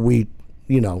then so we,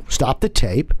 stop the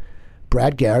tape.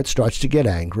 Brad Garrett starts to get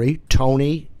angry.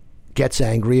 Tony gets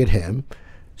angry at him,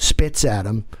 spits at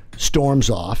him, storms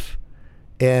off,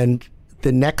 and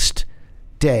the next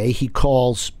day he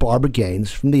calls Barbara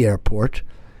Gaines from the airport,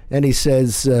 and he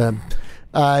says,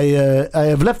 I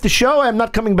have left the show. I'm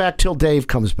not coming back till Dave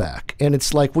comes back. And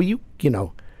it's like, well, you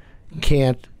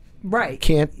can't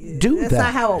do that. That's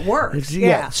not how it works.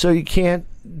 So you can't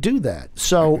do that.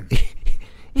 So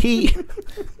he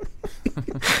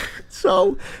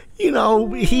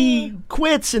he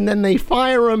quits, and then they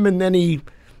fire him, and then he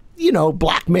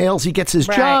blackmails. He gets his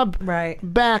job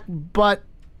back, but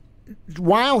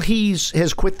while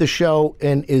has quit the show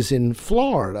and is in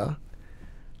Florida,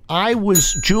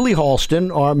 Julie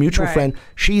Halston, our mutual friend,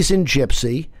 she's in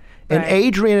Gypsy, and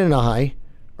Adrian and I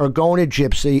are going to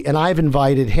Gypsy, and I've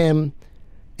invited him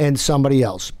and somebody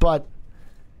else. But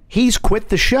he's quit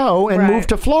the show and moved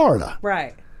to Florida.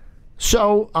 Right.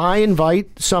 So I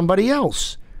invite somebody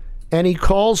else, and he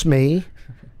calls me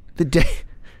the day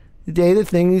of the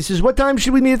thing. He says, what time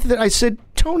should we meet? I said,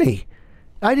 Tony,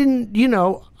 I didn't,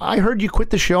 I heard you quit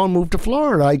the show and moved to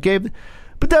Florida.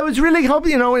 But that was really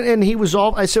helpful, and he was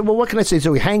all, I said, well, what can I say?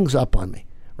 So he hangs up on me.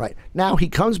 Right. Now he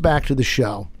comes back to the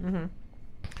show,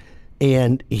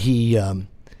 and he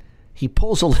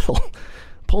pulls a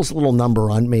little number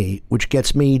on me, which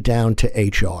gets me down to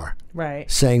HR. Right.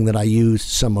 Saying that I used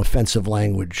some offensive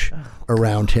language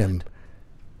around him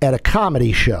at a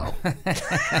comedy show.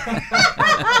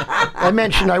 I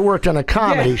mentioned I worked on a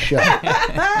comedy show.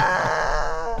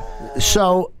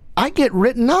 So I get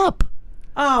written up.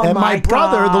 Oh, and my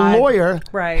brother, the lawyer,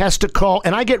 Right. has to call,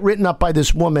 and I get written up by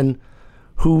this woman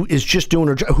who is just doing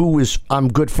her job, I'm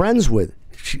good friends with.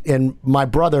 And my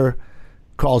brother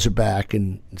calls her back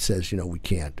and says, we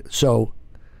can't. So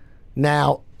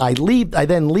now I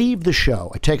then leave the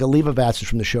show. I take a leave of absence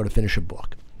from the show to finish a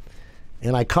book.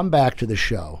 And I come back to the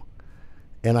show,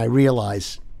 and I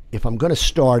realize if I'm going to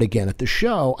start again at the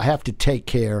show, I have to take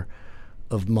care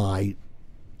of my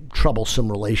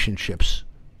troublesome relationships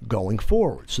going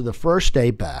forward. So the first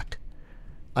day back,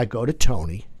 I go to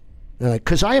Tony,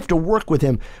 because I have to work with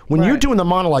him. When you're doing the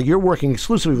monologue, you're working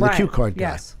exclusively with the cue card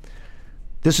guy. Yes.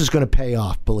 This is going to pay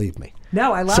off, believe me.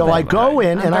 No, I love it. So I go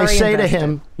in and I say to invested.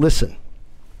 him, listen,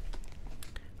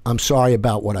 I'm sorry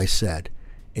about what I said,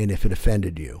 and if it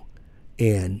offended you,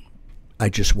 and I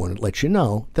just wanted to let you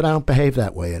know that I don't behave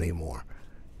that way anymore.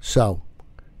 So,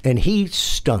 and he's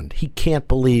stunned. He can't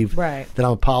believe that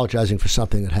I'm apologizing for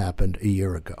something that happened a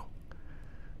year ago.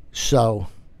 So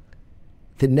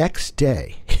the next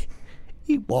day,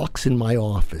 he walks in my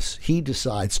office. He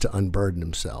decides to unburden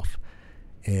himself.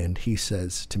 And he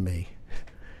says to me,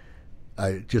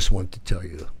 I just want to tell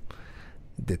you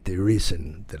that the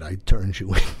reason that I turned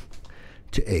you in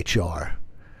to HR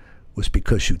was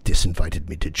because you disinvited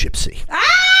me to Gypsy.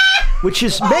 Which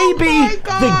is maybe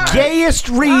the gayest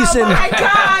reason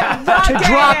to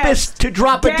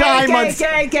drop a dime on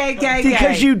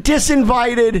because you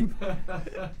disinvited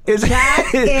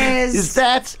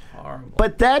that's horrible.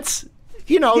 But that's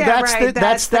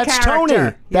that's Tony.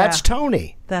 Yeah. That's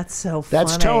Tony. That's so funny.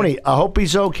 That's Tony. I hope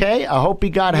he's okay. I hope he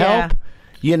got help.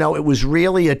 You know, it was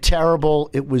really a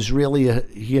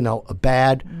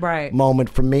bad moment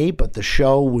for me, but the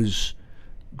show was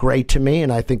great to me,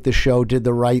 and I think the show did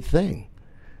the right thing.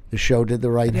 The show did the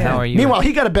right thing. How are you? Meanwhile,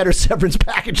 he got a better severance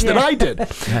package than I did.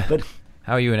 But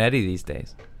how are you and Eddie these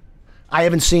days? I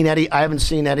haven't seen Eddie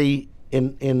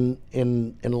in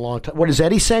a long time. What is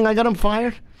Eddie saying? I got him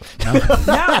fired? No,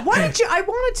 I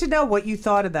wanted to know what you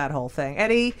thought of that whole thing.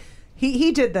 Eddie,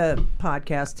 he did the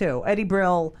podcast too. Eddie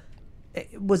Brill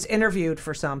was interviewed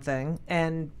for something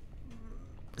and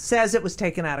says it was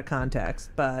taken out of context,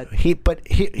 but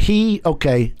he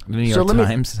okay. The New York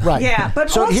Times, right? Yeah, but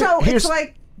so also here's it's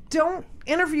like, don't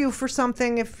interview for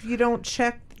something if you don't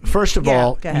check. First of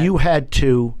all, you had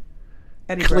to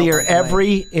clear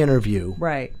every interview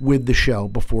with the show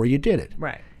before you did it.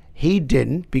 Right. He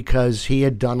didn't, because he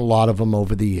had done a lot of them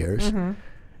over the years. Mm-hmm.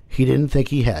 He didn't think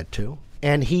he had to,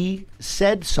 and he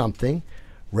said something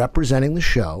representing the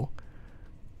show.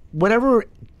 Whatever,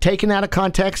 taken out of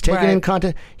context, taken in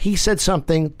context, he said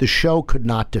something the show could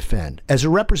not defend. As a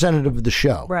representative of the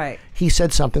show, he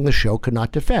said something the show could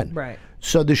not defend. Right.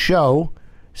 So the show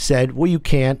said, well, you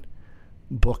can't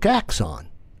book acts on.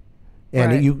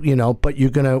 And you know, but you're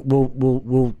gonna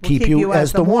we'll keep you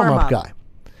as the warm-up guy.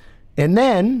 And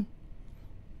then,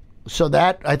 so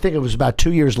that, I think it was about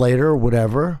 2 years later or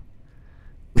whatever,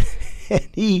 and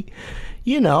he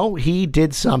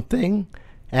did something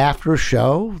after a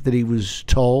show that he was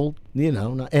told,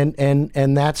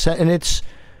 and that's, and it's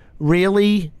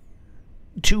really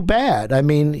too bad. I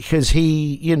mean, because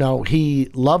he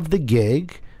loved the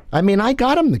gig. I mean, I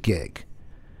got him the gig,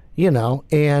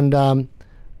 and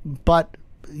but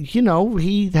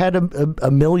he had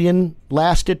a million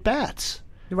last at bats.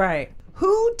 Right.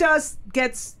 Who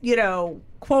gets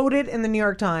quoted in the New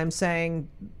York Times saying,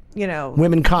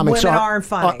 women aren't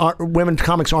funny. Women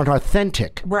comics aren't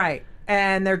authentic. Right.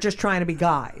 And they're just trying to be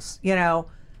guys,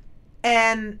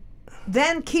 and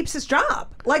then keeps his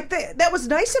job. Like, that was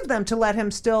nice of them to let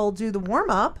him still do the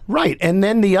warm-up. Right. And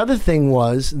then the other thing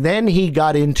was, then he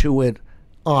got into it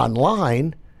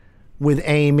online with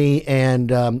Amy, and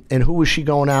who was she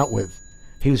going out with?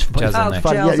 He was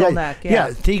Jeselnik.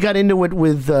 Yeah, he got into it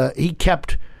with, he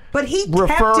kept but he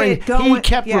referring, kept it going. he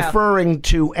kept referring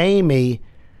to Amy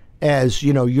as,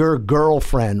 your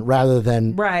girlfriend, rather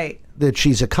than that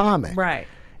she's a comic. Right.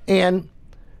 And,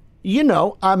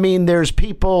 I mean, there's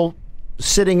people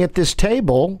sitting at this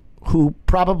table who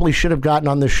probably should have gotten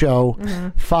on the show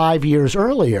 5 years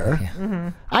earlier. Yeah. Mm-hmm.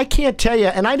 I can't tell you,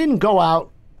 and I didn't go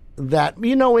out that,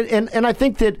 and I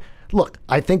think that, look,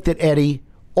 I think that Eddie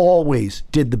always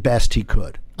did the best he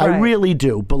could. I really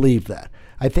do believe that.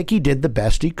 I think he did the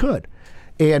best he could.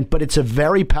 But it's a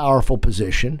very powerful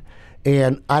position.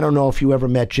 And I don't know if you ever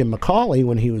met Jim McCauley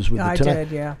when he was with the Tonight. I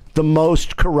did, yeah. The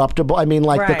most corruptible, I mean,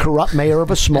 like the corrupt mayor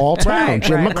of a small town,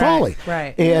 Jim McCauley.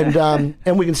 Right.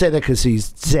 And we can say that because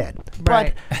he's Zed.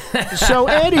 But so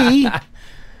Eddie,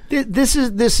 this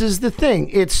is the thing.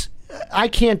 It's, I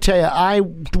can't tell you, I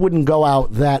wouldn't go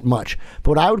out that much.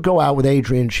 But I would go out with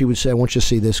Adrienne. She would say, I want you to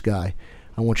see this guy.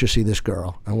 I want you to see this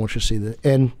girl. I want you to see this.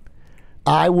 And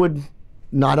I would,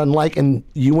 not unlike, and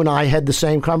you and I had the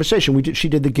same conversation. She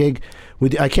did the gig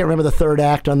with, I can't remember the third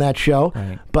act on that show,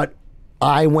 but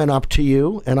I went up to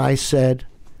you and I said,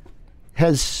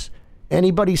 has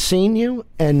anybody seen you?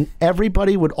 And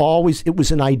everybody would always, it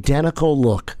was an identical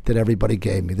look that everybody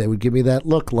gave me. They would give me that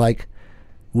look like,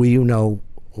 well, you know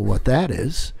what that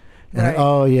is. And Right.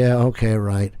 oh, yeah, okay,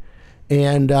 right.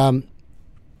 And a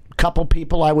couple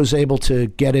people I was able to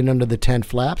get in under the tent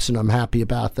flaps, and I'm happy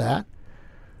about that.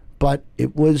 But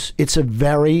it's a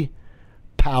very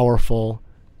powerful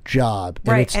job.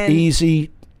 And Right, it's and-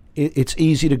 easy. It's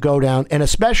easy to go down, and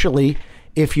especially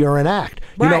if you're an act.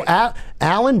 You know, Right.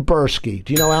 Alan Bursky.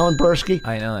 Do you know Alan Bursky?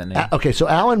 I know that name. Okay, so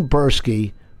Alan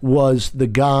Bursky was the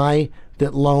guy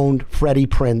that loaned Freddie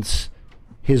Prinze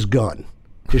his gun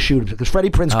to shoot him, because Freddie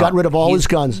Prinze got rid of all his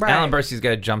guns. Right. Alan Bursky's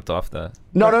got jumped off the.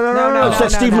 No.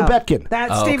 That's Steve Lubetkin.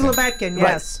 That's Oh, Steve okay. Lubetkin,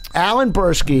 yes. Alan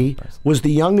Bursky was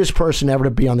the youngest person ever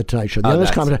to be on the Tonight Show. The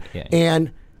youngest that's- comic. yeah.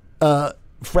 And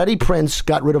Freddie Prinze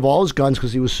got rid of all his guns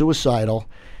because he was suicidal.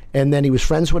 And then he was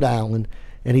friends with Alan.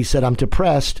 And he said, I'm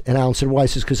depressed. And Alan said, why? He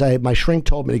says, because my shrink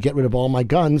told me to get rid of all my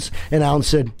guns. And Alan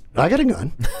said, I got a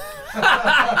gun.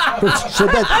 so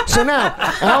now,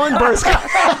 Alan Bursky.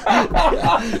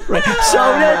 Right.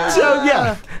 So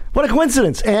yeah. What a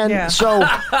coincidence. And Yeah. so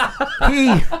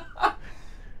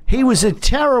he was a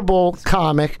terrible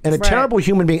comic and a Right. terrible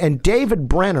human being. And David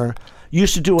Brenner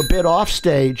used to do a bit off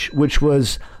stage, which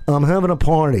was, I'm having a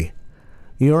party.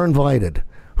 You're invited.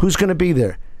 Who's going to be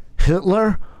there?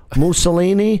 Hitler?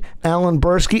 Mussolini? Alan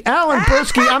Bursky? Alan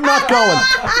Bursky, I'm not going.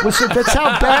 Listen, that's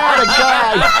how bad a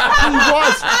guy he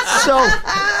was.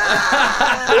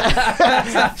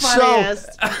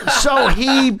 So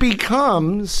he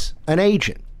becomes an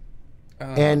agent.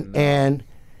 And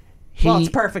he, Well, it's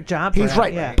a perfect job for he's him,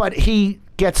 right, yeah. but he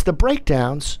gets the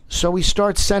breakdowns, so he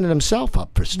starts sending himself up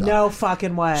for stuff. No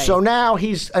fucking way. So now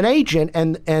he's an agent,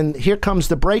 and here comes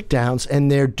the breakdowns,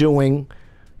 and they're doing,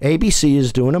 ABC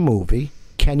is doing a movie,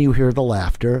 Can You Hear the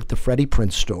Laughter, the Freddie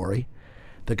Prinze story.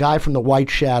 The guy from The White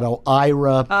Shadow,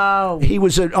 Ira, he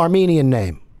was an Armenian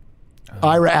name.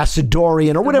 Ira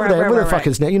Asadorian, or whatever, Right, whatever the fuck right.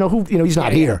 his name. He's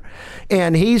not here,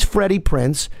 and he's Freddie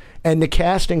Prinze. And the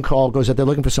casting call goes that they're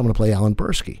looking for someone to play Alan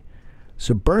Bursky.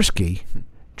 So Bursky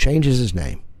changes his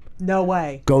name, no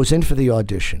way. goes in for the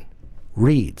audition,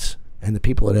 reads, and the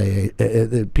people at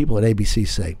ABC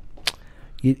say,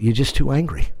 "You're just too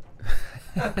angry."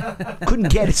 Couldn't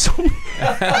get it. So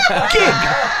gig.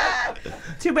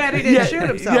 Too bad he didn't shoot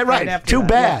himself. Yeah, right. after Too that.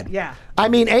 bad. Yeah. I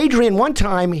mean, Adrian, one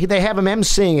time they have him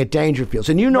emceeing at Dangerfields,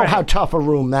 and you know Right. how tough a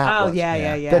room that Oh, was.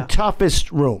 yeah. The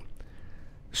toughest room.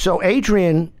 So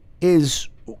Adrian is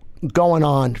going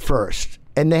on first,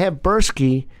 and they have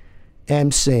Bursky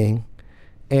emceeing,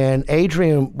 and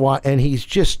Adrian and he's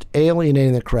just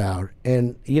alienating the crowd,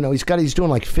 and he's doing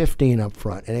like 15 up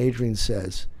front, and Adrian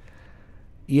says,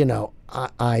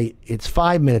 it's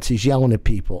 5 minutes. He's yelling at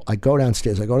people. I go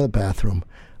downstairs. I go to the bathroom.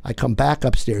 I come back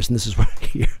upstairs, and this is what I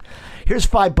hear. Here's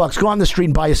 $5. Go on the street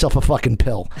and buy yourself a fucking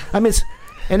pill. I mean,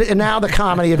 and now the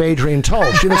comedy of Adrian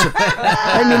Tolsch.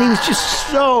 I mean, he was just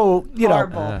so,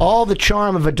 Horrible. all the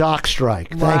charm of a dock strike.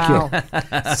 Thank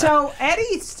you. So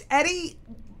Eddie,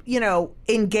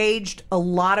 engaged a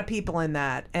lot of people in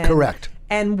that. And, Correct.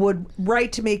 And would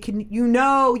write to me, you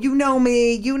know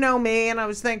me, and I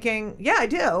was thinking, yeah, I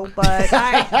do, but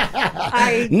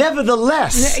I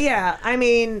Nevertheless. yeah, I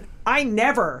mean, I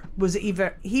never was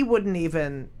even, he wouldn't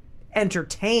even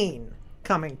entertain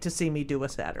coming to see me do a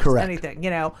set or Correct. anything,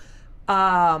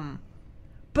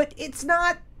 but it's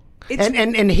not, it's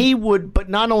And he would, but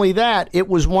not only that, it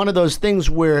was one of those things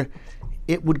where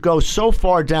it would go so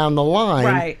far down the line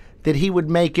Right. that he would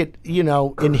make it,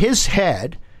 in his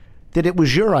head, that it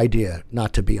was your idea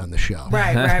not to be on the show.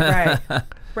 right,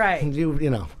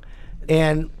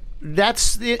 And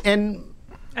that's it. And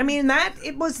I mean,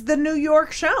 it was the New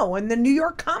York show, and the New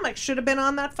York comics should have been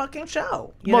on that fucking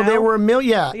show. there were a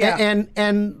million. Yeah.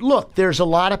 And look, there's a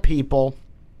lot of people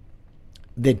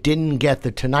that didn't get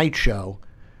the Tonight Show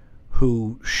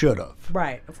who should have.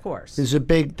 Right, of course.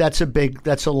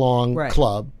 That's a long Right.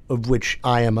 club of which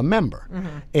I am a member.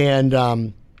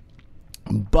 And,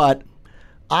 but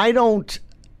I don't,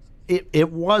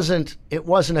 it wasn't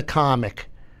a comic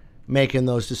making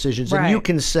those decisions. And you Right.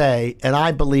 can say, and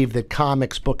I believe that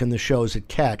comics booking the shows at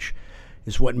Catch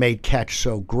is what made Catch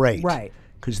so great. Right.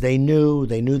 Because they knew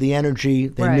the energy,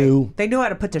 they Right. knew They knew how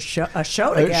to put a show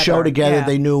together. Yeah.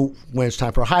 They knew when it's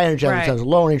time for a high energy, when it's time for a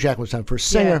low energy, when it's time for a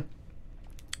singer.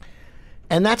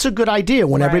 And that's a good idea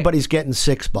when Right. everybody's getting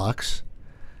 $6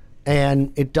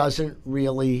 and it doesn't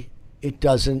really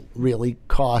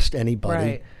cost anybody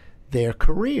Right. their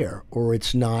career, or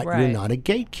it's not, you're Right. not a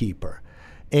gatekeeper.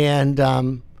 And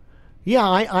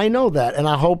I know that, and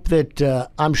I hope that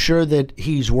I'm sure that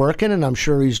he's working, and I'm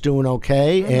sure he's doing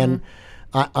okay, and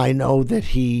I know that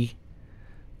he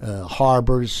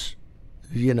harbors,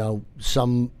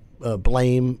 some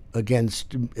blame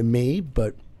against me,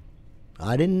 but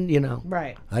I didn't,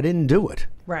 Right. I didn't do it,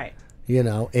 Right.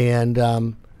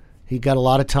 and he got a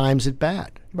lot of times at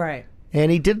bat. Right. And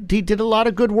he did a lot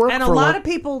of good work. And for a lot of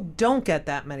people don't get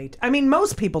that many. I mean,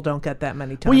 most people don't get that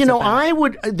many times.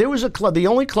 Well, there was a club. The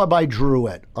only club I drew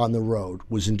at on the road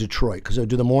was in Detroit because I would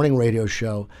do the morning radio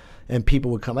show, and people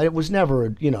would come. It was never,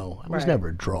 it was never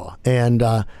a draw. And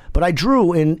but I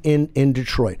drew in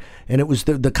Detroit, and it was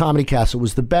the Comedy Castle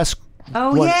was the best.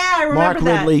 Oh yeah, I remember Mark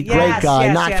that. Ridley, great Yes, guy,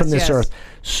 yes, not yes, from this yes. earth.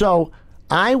 So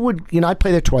I would, I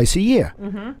play there twice a year.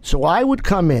 Mm-hmm. So I would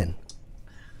come in.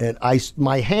 And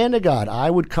my hand to God, I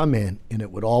would come in, and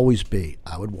it would always be,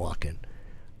 I would walk in.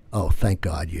 Oh, thank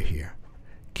God you're here.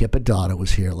 Kip Addotta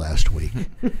was here last week.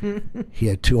 He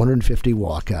had 250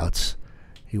 walkouts.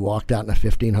 He walked out in a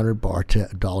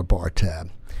 $1,500 bar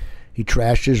tab. He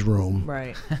trashed his room.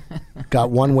 Right. Got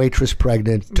one waitress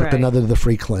pregnant. Took Right. another to the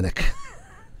free clinic.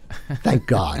 Thank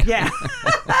God. Yeah.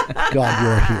 God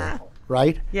you're here.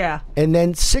 Right? Yeah. And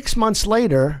then 6 months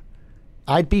later,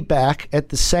 I'd be back at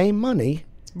the same money.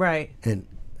 Right. And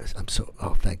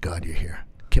thank God you're here.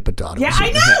 Kip Addotta. Yeah, was I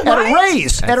here. know, At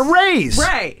right? a raise.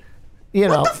 Right.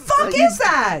 What the fuck is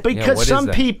that? Because what is some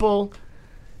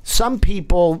that?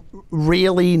 people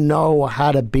really know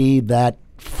how to be that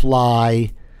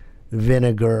fly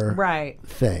vinegar Right.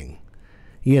 thing.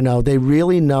 They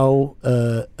really know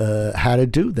how to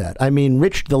do that. I mean,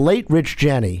 the late Rich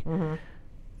Jenney,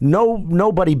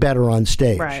 nobody better on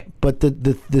stage. Right. But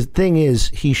the thing is,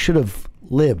 he should have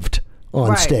lived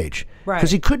on Right. stage Right.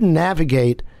 because he couldn't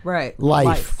navigate Right.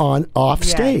 life off Yeah.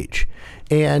 stage,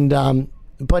 and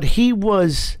but he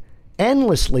was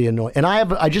endlessly annoying. And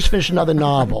I just finished another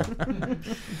novel,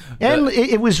 and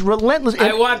it was relentless.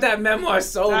 I want that memoir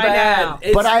so I bad. know.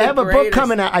 It's But I the have a book greatest.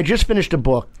 coming out. I just finished a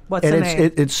book. What's and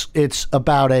the it's name?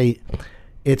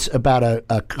 it's about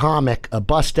a comic, a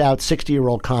bust out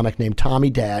 60-year-old comic named Tommy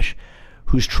Dash,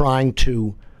 who's trying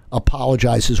to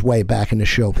apologize his way back into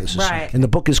show business. Right. And the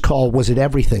book is called "Was It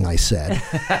Everything I Said?"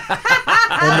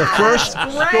 And the first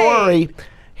great. story,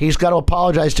 he's got to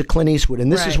apologize to Clint Eastwood,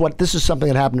 and this Right. is something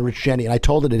that happened to Rich Jenney, and I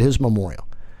told it at his memorial.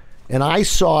 And I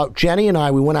saw Jenny and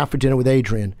we went out for dinner with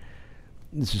Adrian.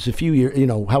 This is a few years,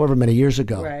 however many years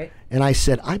ago. Right. And I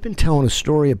said, I've been telling a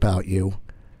story about you.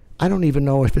 I don't even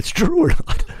know if it's true or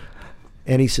not.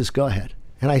 And he says, go ahead.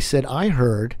 And I said, I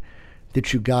heard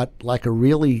that you got like a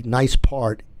really nice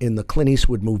part in the Clint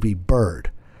Eastwood movie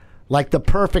Bird. Like the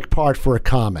perfect part for a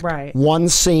comic. Right. One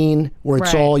scene where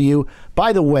it's Right. all you.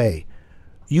 By the way,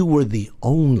 you were the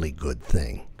only good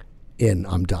thing in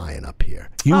I'm Dying Up Here.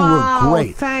 You were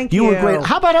great. Thank you. were you. great.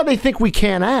 How about how they think we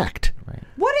can't act?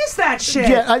 What is that shit?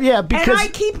 Yeah, because-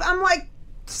 And I'm like,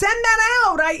 send that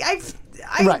out. I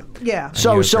Right. Yeah.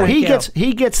 So you're so great. he Thank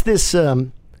you. gets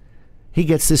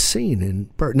this scene in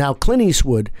Bird. Now Clint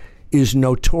Eastwood is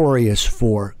notorious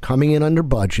for coming in under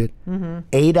budget,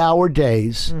 8-hour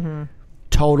days,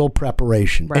 total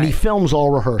preparation, and he Right. films all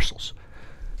rehearsals.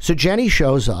 So Jenny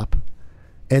shows up,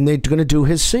 and they're going to do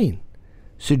his scene.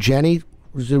 So Jenny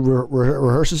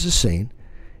rehearses the scene,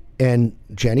 and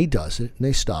Jenny does it, and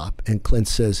they stop, and Clint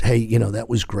says, hey, that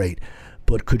was great,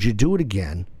 but could you do it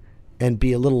again and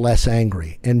be a little less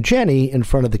angry? And Jenny, in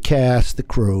front of the cast, the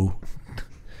crew,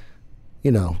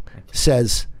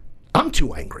 says, I'm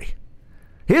too angry.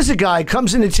 Here's a guy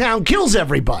comes into town, kills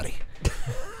everybody.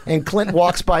 And Clint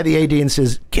walks by the AD and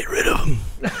says, get rid of him.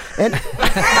 And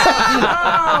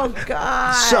Oh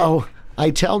God. so I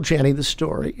tell Jenny the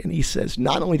story, and he says,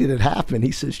 not only did it happen,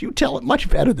 he says, you tell it much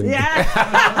better than me. Yeah.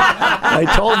 I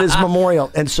told him his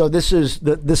memorial. And so this is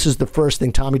the first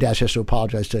thing. Tommy Dash has to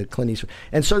apologize to Clint Eastwood.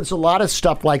 And so there's a lot of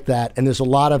stuff like that, and there's a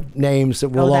lot of names that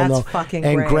we'll all that's know. fucking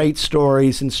and great. great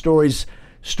stories, and stories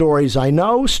I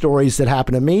know, stories that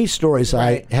happened to me, stories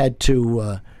Right. I had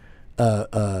to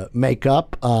make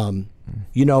up.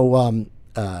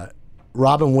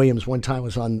 Robin Williams one time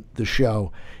was on the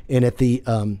show, and at the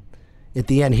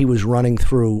end he was running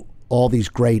through all these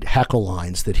great heckle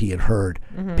lines that he had heard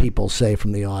people say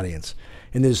from the audience.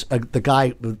 And there's the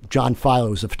guy, John Philo,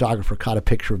 who's a photographer, caught a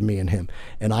picture of me and him.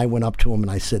 And I went up to him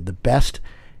and I said, the best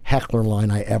heckler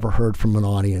line I ever heard from an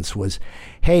audience was,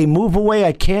 hey, move away,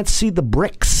 I can't see the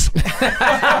bricks.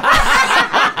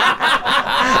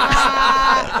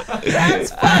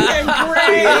 That's fucking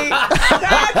great.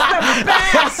 That's the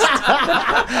best.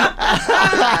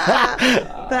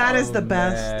 That is the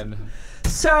best. Man.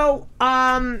 So,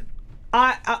 I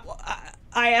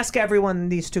ask everyone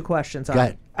these two questions. Go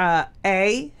ahead.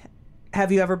 A,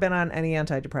 have you ever been on any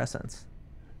antidepressants?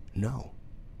 No.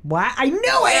 What? I knew it.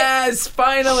 Yes,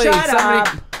 finally. Shut Somebody-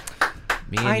 up.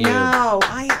 Me and I you. know.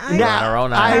 We're on our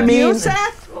own I island. mean- you,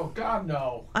 Seth? Oh God,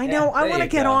 no. I know. I there want to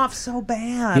you get go. off so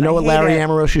bad. You know I what hate Larry it.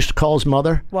 Ambrose used to call his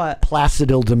mother? What?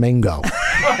 Placido Domingo.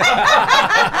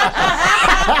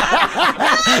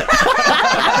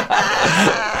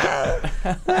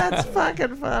 That's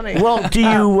fucking funny. Well, do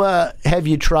you have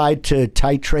you tried to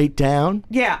titrate down?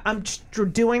 Yeah, I'm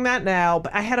doing that now.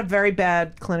 But I had a very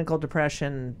bad clinical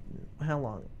depression. How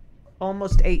long?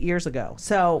 Almost 8 years ago.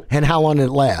 So And how long did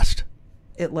it last?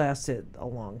 it lasted a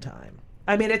long time.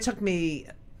 I mean, it took me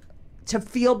to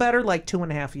feel better like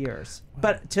 2.5 years,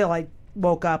 but till I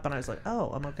woke up and I was like,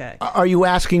 oh, I'm okay. Are you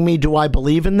asking me, do I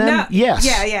believe in them? No, Yes.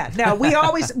 Yeah. No,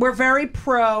 we're very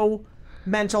pro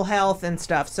mental health and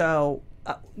stuff. So,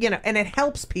 and it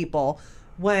helps people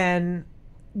when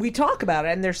we talk about it.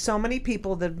 And there's so many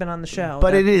people that have been on the show.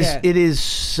 But that- it is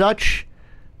such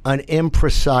an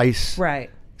imprecise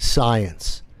right.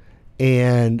 science.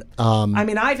 And I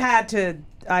mean, I've had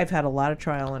a lot of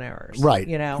trial and errors. right.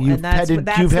 And that's you've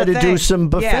that's had the to thing. do some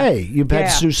buffet. Yeah. You've had Yeah.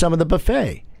 to do some of the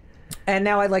buffet. And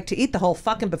now I like to eat the whole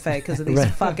fucking buffet because of these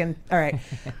Right. fucking. All right.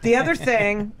 The other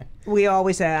thing we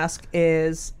always ask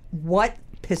is what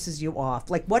pisses you off?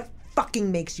 Like, what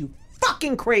fucking makes you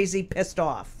fucking crazy pissed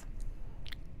off?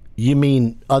 You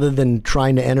mean other than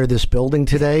trying to enter this building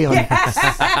today?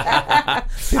 I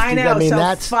know. I mean, so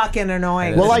that's fucking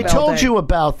annoying. Well, this I told building. you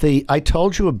about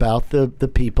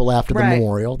the people after the Right.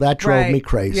 memorial. That drove Right. me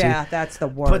crazy. Yeah, that's the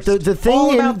worst. But the All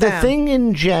thing about them. thing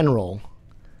in general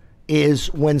is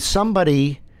when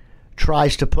somebody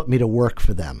tries to put me to work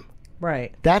for them.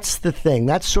 Right. That's the thing.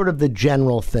 That's sort of the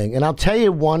general thing. And I'll tell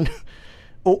you one,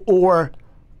 or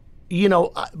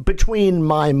between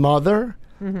my mother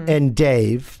and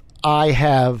Dave, I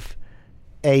have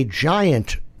a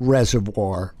giant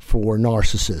reservoir for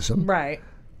narcissism, Right.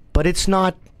 but it's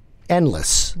not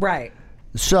endless. Right.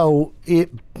 So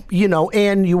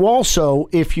and you also,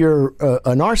 if you're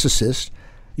a narcissist,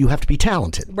 you have to be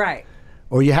talented, Right.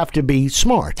 or you have to be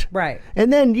smart, Right.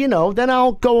 and then then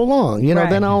I'll go along, Right.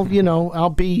 then I'll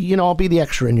be the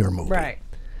extra in your movie, Right.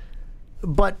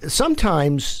 But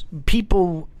sometimes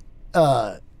people,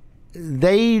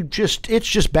 it's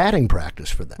just batting practice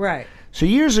for them, Right. So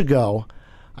years ago,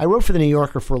 I wrote for the New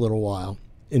Yorker for a little while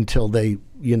until they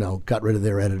got rid of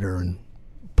their editor and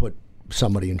put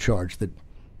somebody in charge that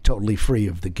totally free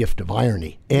of the gift of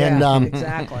irony. And Yeah,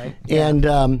 exactly.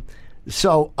 and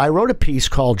so I wrote a piece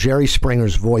called Jerry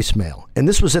Springer's Voicemail, and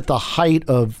this was at the height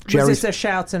of Was Jerry. this the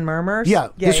Shouts and Murmurs? Yeah,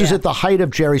 this was at the height of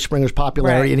Jerry Springer's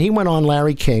popularity, Right. and he went on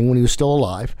Larry King when he was still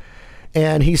alive,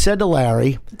 and he said to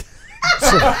Larry.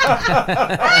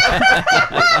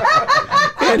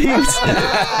 And he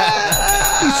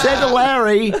said to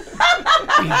Larry,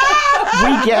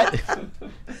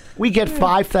 we get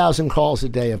 5,000 calls a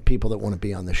day of people that want to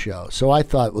be on the show. So I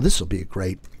thought, well, this will be a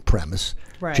great premise.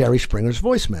 Right. Jerry Springer's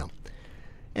Voicemail.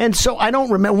 And so I don't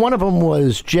remember. One of them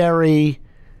was, Jerry,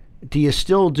 do you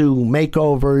still do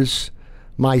makeovers?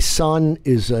 My son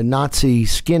is a Nazi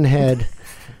skinhead.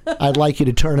 I'd like you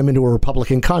to turn him into a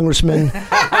Republican congressman.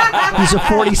 He's a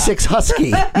 46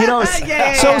 Husky. So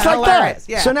it's like hilarious. that.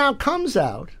 Yeah. So now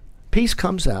piece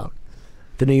comes out.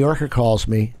 The New Yorker calls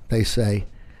me. They say,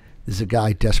 there's a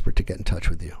guy desperate to get in touch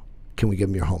with you. Can we give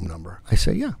him your home number? I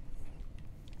say, yeah.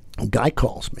 A guy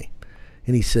calls me,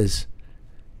 and he says,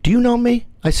 do you know me?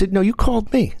 I said, no, you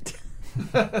called me.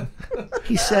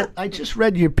 He said, I just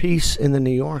read your piece in the New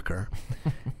Yorker,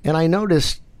 and I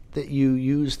noticed that you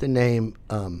used the name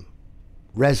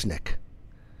Resnick,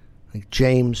 like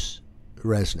James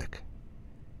Resnick.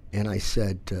 And I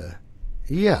said,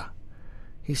 yeah.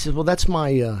 He said, well, that's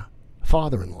my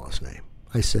father-in-law's name.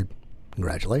 I said,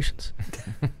 congratulations.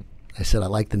 I said, I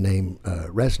like the name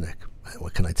Resnick.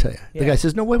 What can I tell you? The guy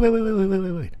says, no,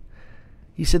 wait.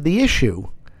 He said, the issue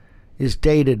is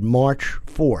dated March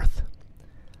 4th.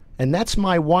 And that's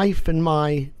my wife and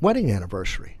my wedding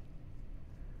anniversary.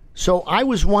 So I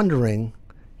was wondering,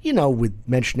 with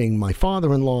mentioning my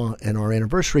father-in-law and our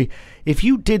anniversary, if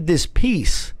you did this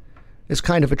piece as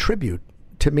kind of a tribute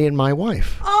to me and my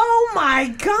wife. Oh my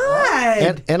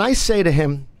God! And I say to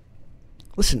him,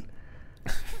 listen,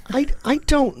 I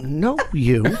don't know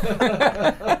you.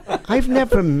 I've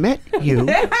never met you.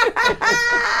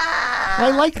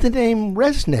 I like the name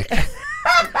Resnick.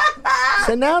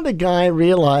 So now the guy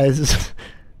realizes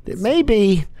that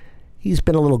maybe he's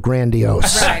been a little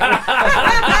grandiose. Right.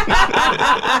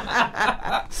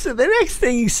 So the next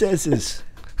thing he says is,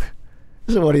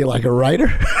 so what are you, like a writer?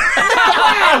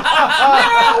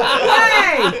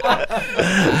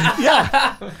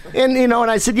 Yeah. And, and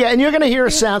I said, yeah, and you're going to hear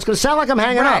a sound. It's going to sound like I'm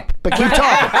hanging up, but keep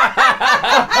talking.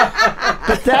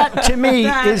 But that, to me,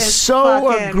 That is is so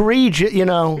fucking- egregious,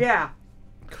 Yeah.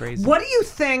 Crazy. What do you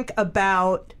think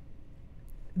about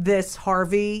this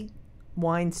Harvey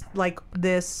Weinstein, like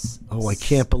this? Oh, I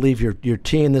can't believe you're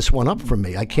teeing this one up for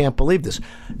me. I can't believe this.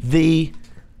 The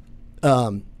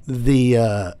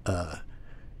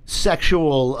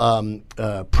sexual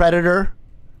predator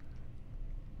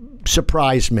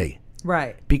surprised me.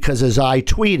 Right. Because as I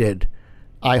tweeted,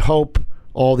 I hope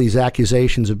all these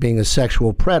accusations of being a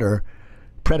sexual predator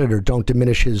don't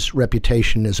diminish his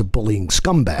reputation as a bullying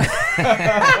scumbag.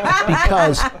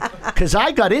 because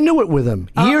I got into it with him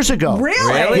years ago.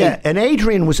 Really? Yeah, and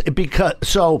Adrian was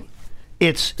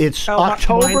it's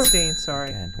October Weinstein, sorry.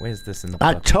 Man, where's this in the book?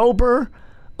 October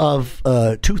of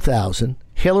 2000.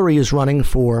 Hillary is running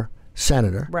for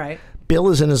senator. Right. Bill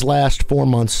is in his last 4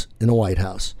 months in the White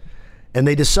House. And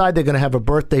they decide they're going to have a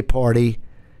birthday party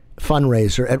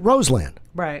fundraiser at Roseland.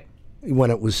 Right.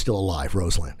 When it was still alive,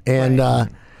 Roseland. And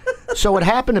so it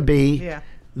happened to be Yeah.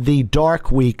 the dark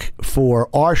week for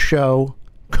our show,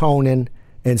 Conan,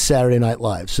 and Saturday Night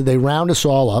Live. So they round us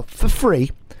all up for free.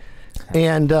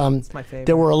 And my favorite.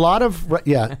 there were a lot of,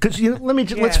 because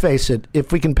let's face it,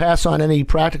 if we can pass on any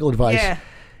practical advice, Yeah.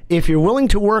 if you're willing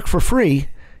to work for free,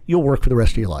 you'll work for the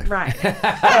rest of your life. Right.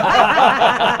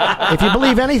 If you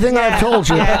believe anything I've told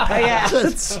you. Yeah.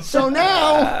 So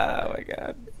now... Oh my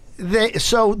God.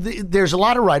 There's a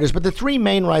lot of writers, but the three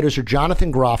main writers are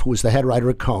Jonathan Groff, who was the head writer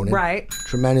at Conan, Right.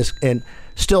 tremendous, and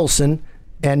Stilson,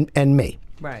 and me,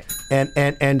 Right.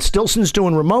 and Stilson's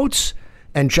doing remotes,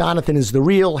 and Jonathan is the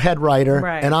real head writer,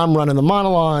 Right. and I'm running the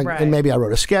monologue, Right. and maybe I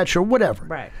wrote a sketch or whatever.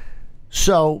 Right.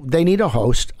 So they need a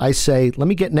host. I say, let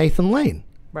me get Nathan Lane.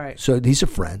 Right. So he's a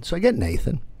friend. So I get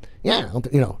Nathan. Yeah,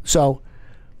 So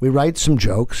we write some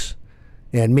jokes,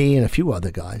 and me and a few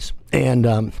other guys,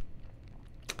 and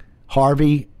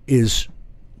Harvey is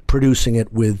producing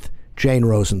it with Jane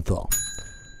Rosenthal,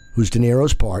 who's De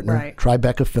Niro's partner, Right.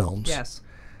 Tribeca Films. Yes.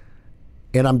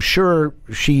 And I'm sure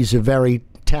she's a very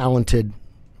talented,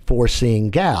 foreseeing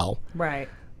gal, Right.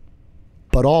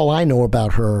 but all I know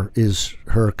about her is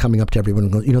her coming up to everyone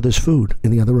and going, there's food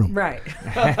in the other room. Right.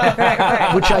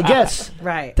 right. Which I guess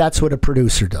Right. that's what a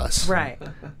producer does. Right.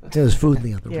 There's food in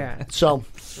the other room. Yeah. So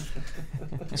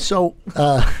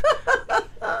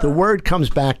the word comes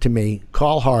back to me,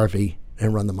 call Harvey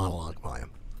and run the monologue by him.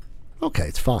 Okay,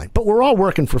 it's fine. But we're all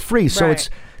working for free, so Right.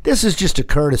 this is just a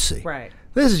courtesy. Right.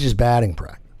 This is just batting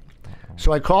practice.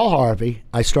 So I call Harvey,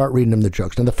 I start reading him the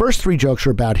jokes. Now the first three jokes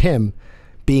are about him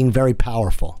being very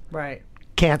powerful. Right.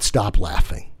 Can't stop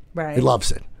laughing. Right. He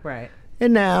loves it. Right.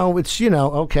 And now it's,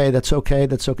 okay, that's okay.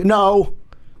 No,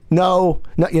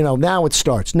 now it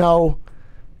starts. No.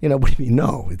 What do you mean?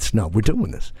 No, it's no. We're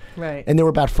doing this. Right. And there were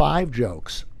about 5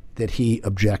 jokes that he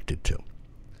objected to.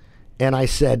 And I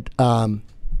said,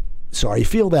 sorry you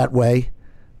feel that way,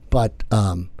 but,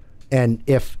 and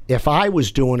if I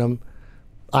was doing them,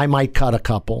 I might cut a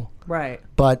couple. Right.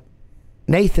 But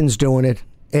Nathan's doing it,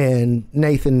 and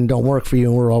Nathan don't work for you,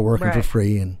 and we're all working for Right.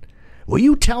 free. And will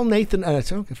you tell Nathan? And I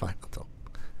said, okay, fine. I'll tell him.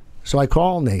 So I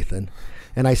call Nathan,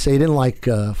 and I say, he didn't like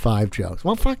 5 jokes.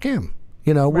 Well, fuck him.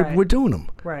 Right. We're doing them.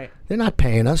 Right. They're not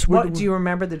paying us. What, do you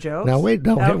remember the jokes? Now wait,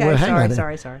 no, Okay. hang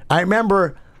on. Sorry.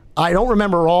 I don't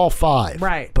remember all 5.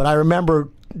 Right. But I remember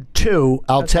 2.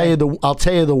 I'll tell you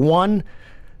the one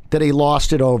that he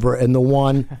lost it over, and the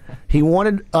one he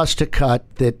wanted us to cut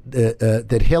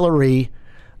that Hillary.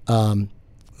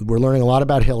 We're learning a lot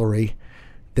about Hillary.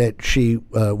 That she,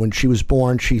 when she was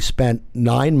born, she spent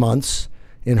 9 months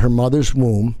in her mother's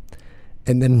womb,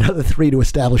 and then another 3 to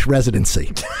establish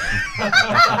residency.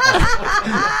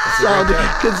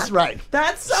 Right.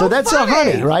 That's So that's funny. a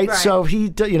honey, right? So he,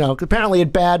 apparently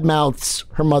it bad mouths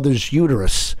her mother's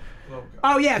uterus.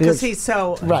 Oh yeah, because he's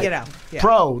so Right. Yeah.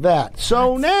 Pro that.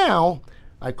 So now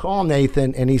I call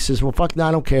Nathan and he says, well, fuck, no,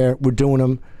 I don't care. We're doing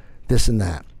them, this and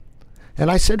that.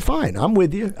 And I said, fine, I'm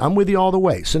with you. I'm with you all the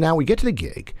way. So now we get to the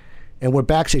gig and we're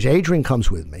backstage. Adrian comes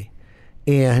with me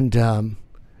and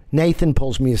Nathan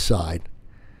pulls me aside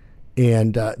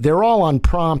and they're all on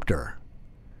prompter.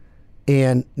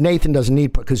 And Nathan doesn't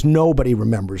need, because nobody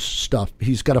remembers stuff.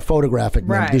 He's got a photographic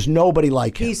memory. Right. There's nobody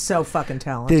like him. He's so fucking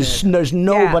talented. There's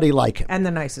nobody Yeah. like him. And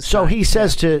the nicest So guy. he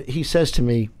says to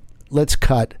me, let's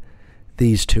cut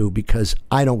these 2 because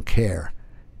I don't care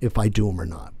if I do them or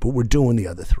not, but we're doing the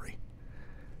other 3.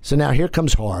 So now here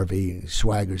comes Harvey, he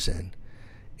swaggers in,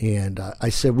 and I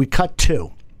said, we cut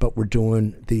 2. but we're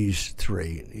doing these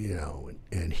 3,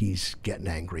 and he's getting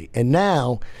angry. And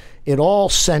now it all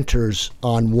centers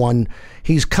on one.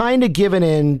 He's kind of given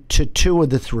in to 2 of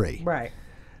the 3. Right.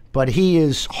 But he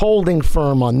is holding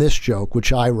firm on this joke,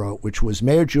 which I wrote, which was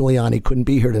Mayor Giuliani couldn't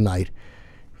be here tonight.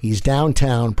 He's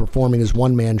downtown performing his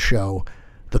one-man show,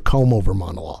 The Comb-Over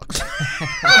Monologues.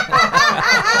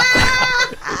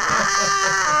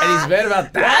 And he's mad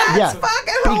about that? That's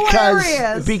fucking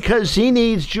hilarious. Because he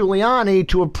needs Giuliani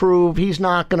to approve. He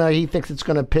thinks it's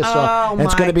going to piss off. And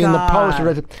it's going to be in the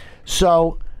poster.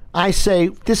 So I say,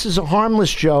 this is a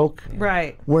harmless joke.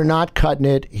 Right. We're not cutting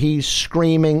it. He's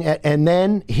screaming. And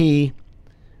then he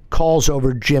calls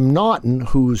over Jim Naughton,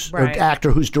 who's an actor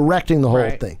who's directing the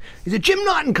whole thing. He said, Jim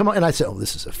Naughton, come on. And I said,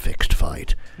 this is a fixed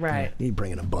fight. Right. He's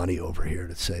bringing a bunny over here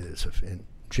to say this. And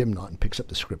Jim Naughton picks up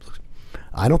the script.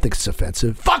 I don't think it's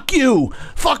offensive. Fuck you.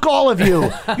 Fuck all of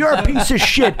you. You're a piece of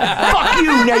shit. Fuck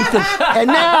you, Nathan. And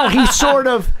now he sort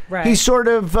of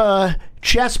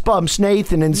chest bumps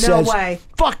Nathan and says,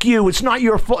 fuck you. It's not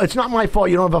your fault. It's not my fault.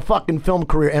 You don't have a fucking film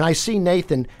career. And I see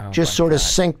Nathan just sort of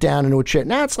sink down into a chair.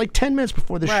 Now it's like 10 minutes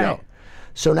before the show.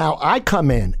 So now I come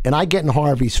in and I get in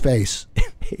Harvey's face.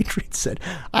 Adrian said,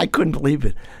 I couldn't believe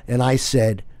it. And I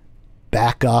said,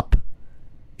 back up.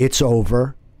 It's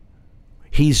over.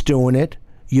 He's doing it.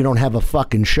 You don't have a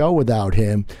fucking show without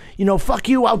him. Fuck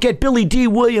you. I'll get Billy D.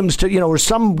 Williams to, or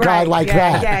some guy like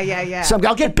that. Yeah.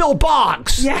 I'll get Bill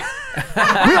Boggs. Yeah.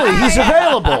 Really, he's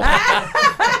available.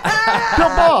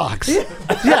 Bill Boggs.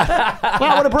 Yeah.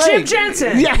 Wow, what a break. Jim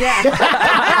Jensen. Yeah.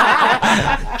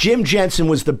 Jim Jensen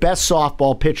was the best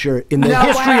softball pitcher in the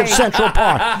history of Central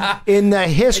Park. In the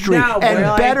history.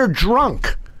 And better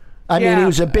drunk. I mean, he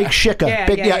was a big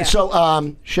shika. So,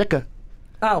 shika.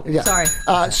 Oh, sorry.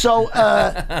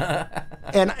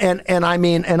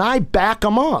 And I back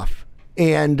him off,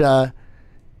 and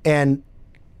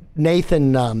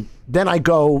Nathan. Then I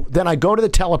go to the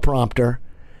teleprompter,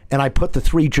 and I put the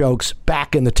 3 jokes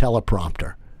back in the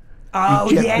teleprompter.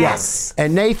 Oh, yes. Yeah.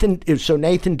 And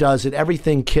Nathan does it.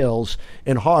 Everything kills,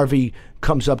 and Harvey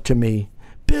comes up to me.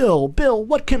 Bill,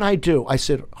 what can I do? I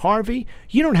said, Harvey,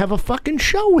 you don't have a fucking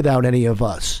show without any of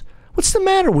us. What's the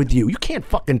matter with you? You can't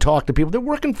fucking talk to people. They're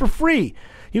working for free.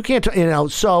 You can't,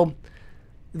 so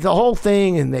the whole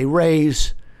thing, and they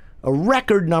raise a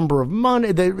record number of money,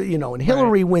 and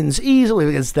Hillary wins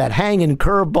easily. It's that hanging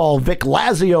curveball, Vic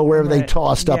Lazio, wherever they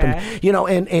tossed up. And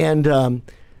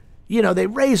they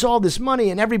raise all this money,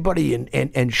 and everybody,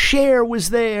 and Cher was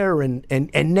there, and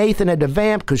Nathan had to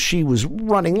vamp because she was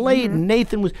running late, and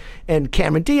Nathan was, and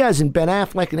Cameron Diaz and Ben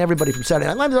Affleck and everybody from Saturday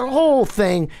Night Live, the whole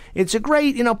thing. It's a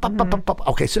great,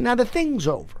 Okay, so now the thing's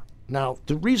over. Now,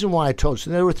 the reason why I told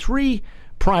you, there were 3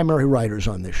 primary writers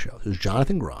on this show. There's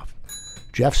Jonathan Groff,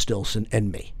 Jeff Stilson,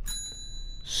 and me.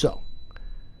 So,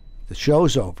 the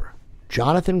show's over.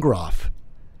 Jonathan Groff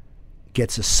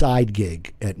gets a side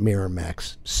gig at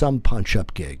Miramax, some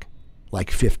punch-up gig, like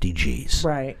 50 G's.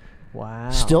 Right. Wow.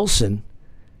 Stilson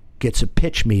gets a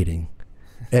pitch meeting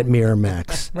at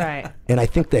Miramax. Right. And I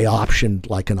think they optioned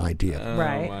like an idea.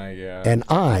 Right. Oh, my God. And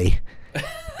I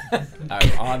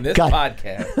on this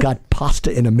podcast got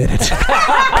pasta in a minute.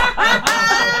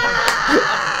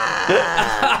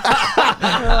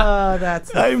 Oh,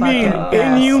 that's and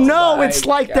it's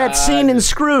like that scene in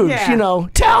Scrooge,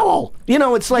 towel.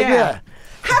 It's like, How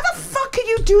the fuck could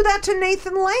you do that to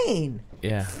Nathan Lane?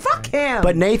 Yeah. Fuck him.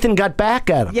 But Nathan got back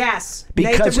at him. Yes.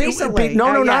 Because Nathan recently. He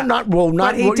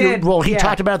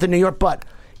talked about it in New York, but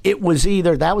it was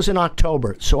that was in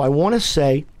October. So I want to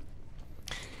say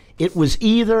it was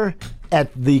either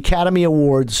at the Academy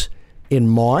Awards in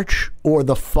March or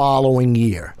the following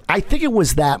year. I think it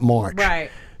was that March.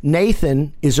 Right.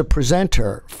 Nathan is a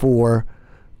presenter for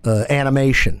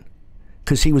animation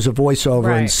because he was a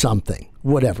voiceover in something,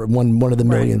 whatever, one of the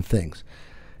million things.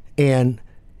 And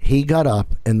he got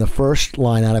up, and the first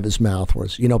line out of his mouth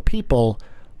was, people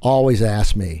always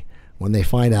ask me when they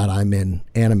find out I'm in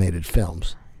animated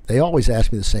films, they always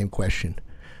ask me the same question.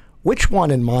 Which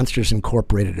one in Monsters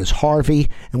Incorporated is Harvey,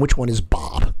 and which one is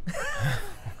Bob?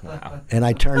 Wow. And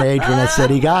I turned to Adrian and I said,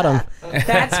 he got him.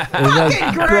 That's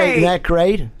fucking great. Isn't that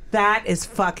great? That is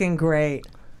fucking great.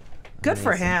 Good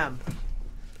for him.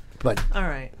 But all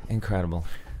right. Incredible.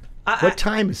 What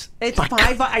time is it? It's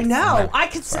 5. I know. I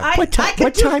could. What time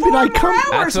did I come?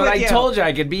 That's what I told you.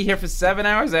 I could be here for 7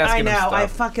 hours asking him stuff. I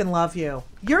fucking love you.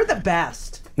 You're the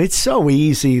best. It's so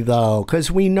easy though,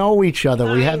 because we know each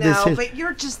other. We have this. But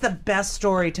you're just the best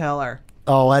storyteller.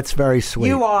 Oh, that's very sweet.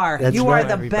 You are. You are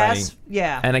the everybody. best.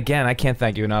 Yeah. And again, I can't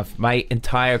thank you enough. My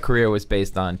entire career was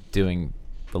based on doing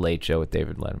The Late Show with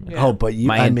David Letterman. Oh, but you,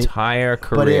 My I mean, entire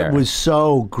career. But it was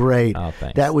so great. Oh,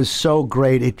 thanks. That was so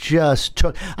great. It just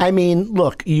took. I mean,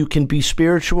 look, you can be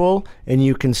spiritual and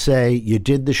you can say you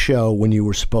did the show when you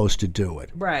were supposed to do it.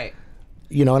 Right.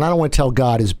 You know, and I don't want to tell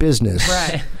God his business.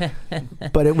 Right.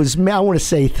 But it was, I want to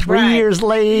say 3 Right. years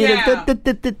later. Yeah.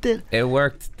 It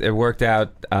worked. It worked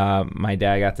out. My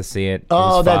dad got to see it. Oh,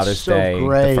 it was that's Father's so Day,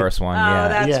 great. the first one. Oh, yeah,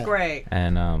 that's Yeah. great.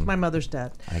 and My mother's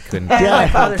dead. I couldn't. My Yeah,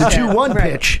 father's the dead. 2-1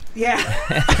 Right. pitch. Yeah.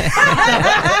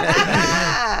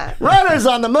 Runners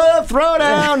on the move, throw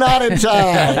down, not in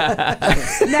time.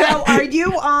 Now, are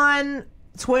you on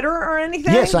Twitter or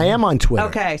anything? Yes, I am on Twitter.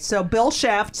 Okay, so Bill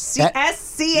Scheft, At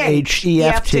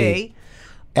SCHEFT.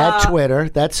 At Twitter,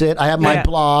 that's it. I have my yeah.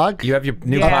 blog. You have your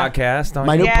new Yeah. podcast on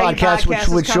My you? new Yeah, your podcast, podcast is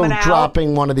which will coming out.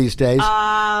 dropping one of these days.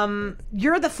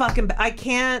 You're the fucking. I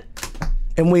can't.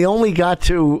 And we only got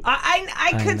to.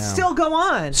 I could know. still go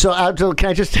on. So can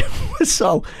I just?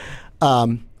 So,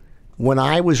 when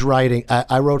I was writing,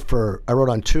 I wrote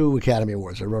on 2 Academy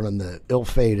Awards. I wrote on the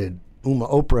ill-fated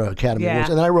Oprah Academy Yeah. Awards,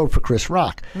 and then I wrote for Chris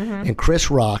Rock. And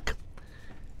Chris Rock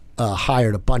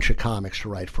hired a bunch of comics to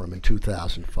write for him in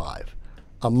 2005.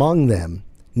 Among them,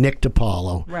 Nick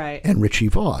DiPaolo Right. and Richie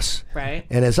Voss. Right.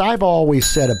 And as I've always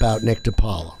said about Nick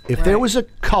DiPaolo, if there Right. was a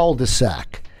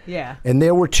cul-de-sac Yeah. and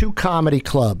there were 2 comedy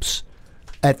clubs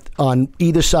on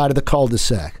either side of the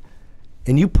cul-de-sac,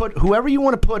 and you put whoever you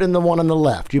want to put in the one on the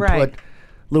left, you Right. put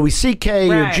Louis C.K.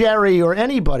 or Right. Jerry or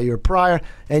anybody or Pryor,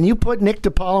 and you put Nick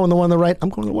DiPaolo in the one on the right, I'm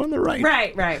going to the one on the right.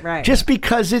 Right. Just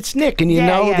because it's Nick, and you Yeah,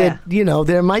 know yeah. that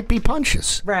there might be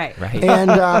punches. Right.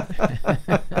 And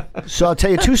so I'll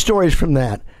tell you 2 stories from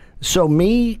that. So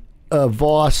me,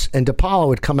 Voss, and DiPaolo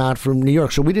had come out from New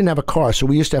York, so we didn't have a car, so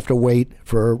we used to have to wait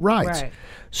for rides. Right.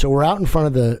 So we're out in front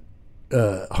of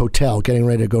the hotel getting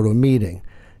ready to go to a meeting,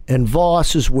 and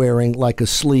Voss is wearing like a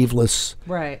sleeveless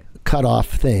Right. cut off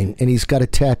thing, and he's got a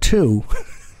tattoo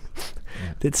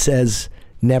that says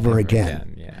 "Never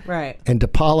again." Yeah. Right. And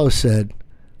DiPaolo said,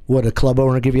 "What, a club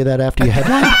owner give you that after you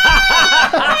headline?"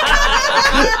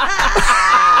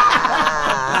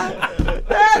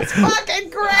 That's fucking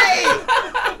great.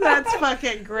 That's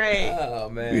fucking great. Oh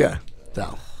man. Yeah.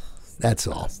 So that's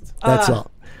all. That's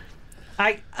all.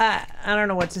 I don't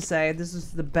know what to say. This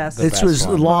is the best. This was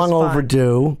one. long Most fun.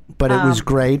 overdue, but it was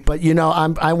great. But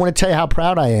I want to tell you how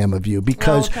proud I am of you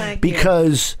because thank you.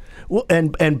 well,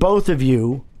 and both of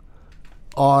you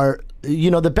are.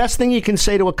 The best thing you can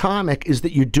say to a comic is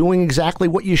that you're doing exactly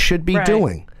what you should be Right.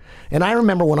 doing. And I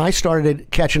remember when I started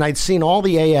catching, I'd seen all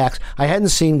the A acts. I hadn't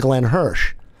seen Glenn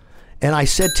Hirsch, and I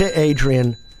said to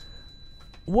Adrian,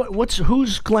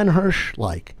 "Who's Glenn Hirsch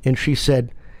like?" And she said,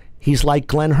 "He's like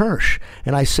Glenn Hirsch."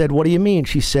 And I said, "What do you mean?"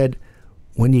 She said,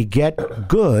 "When you get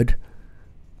good,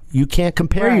 you can't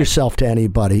compare Right. yourself to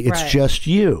anybody. It's Right. just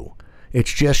you.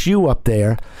 It's just you up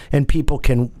there, and people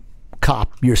can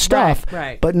cop your stuff,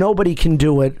 right. but nobody can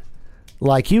do it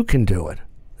like you can do it."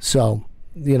 So,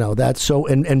 that's so,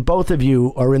 and both of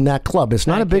you are in that club. It's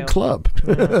not Thank a big you. club.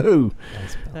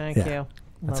 Thank Yeah. you.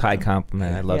 That's a high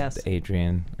compliment. I love Yes.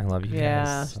 Adrian. I love you Yeah.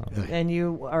 guys. So, And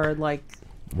you are like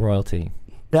royalty.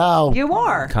 No. you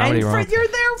are. Comedy and rock. you're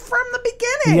there from the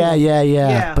beginning. Yeah.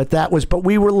 Yeah. But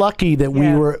we were lucky that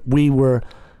Yeah. we were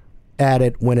at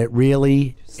it when it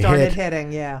really Started hit.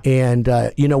 hitting. Yeah. And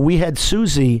we had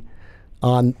Susie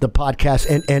on the podcast,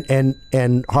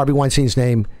 and Harvey Weinstein's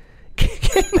name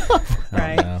came up.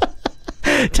 Right. No.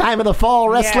 Time of the fall,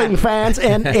 wrestling Yeah. fans,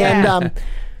 and Yeah.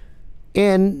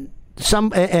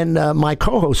 my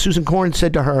co-host Susan Korn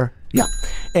said to her,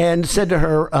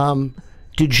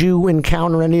 "Did you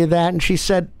encounter any of that?" And she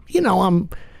said, "I'm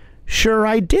sure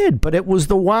I did, but it was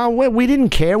the Wild West. We didn't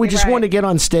care. We just Right. wanted to get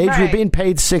on stage. We were Right. being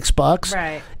paid $6,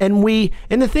 Right. and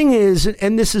the thing is,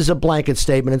 and this is a blanket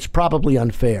statement. It's probably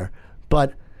unfair,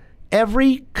 but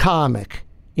every comic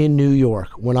in New York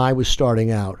when I was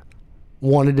starting out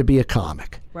wanted to be a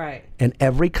comic." Right. And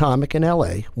every comic in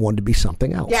LA wanted to be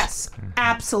something else. Yes.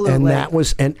 Absolutely.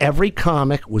 And every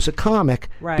comic was a comic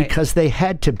Right. because they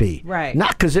had to be. Right. Not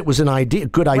because it was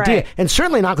good idea, Right. and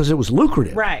certainly not because it was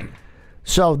lucrative. Right.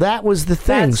 So that was the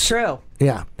thing. That's true.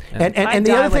 Yeah. And I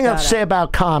the die other thing I'll without say it.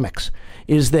 about comics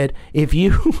is that if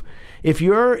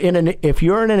you're in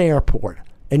an airport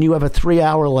and you have a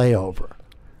 3-hour layover,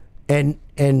 and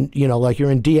like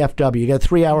you're in DFW, you got a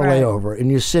 3-hour Right. layover, and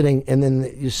you're sitting,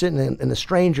 and a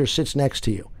stranger sits next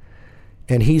to you,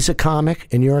 and he's a comic,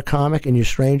 and you're a comic, and you're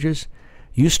strangers,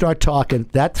 you start talking,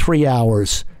 that 3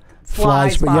 hours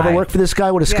flies. But you ever by. work for this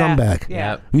guy? What a Yeah. scumbag!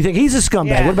 Yeah. Yep. You think he's a scumbag?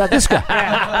 Yeah. What about this guy?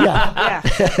 Yeah.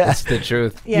 Yeah. That's the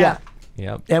truth. Yeah.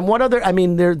 Yep. And what other? I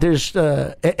mean, there's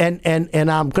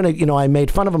and I'm gonna, I made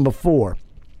fun of him before,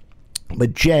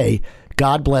 But Jay,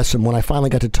 God bless him, when I finally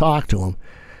got to talk to him,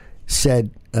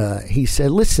 he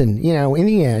said, listen, in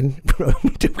the end,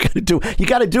 you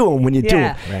got to do them when you do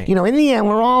it. Right. In the end,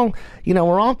 we're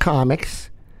all comics.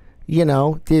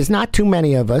 There's not too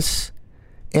many of us.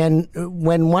 And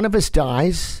when one of us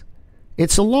dies,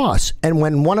 it's a loss. And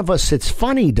when one of us that's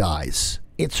funny dies,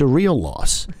 it's a real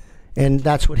loss. And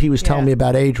that's what he was telling me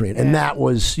about Adrian. And that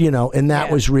was,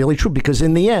 was really true. Because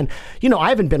in the end, I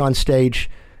haven't been on stage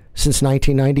since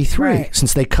 1993,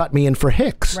 since they cut me in for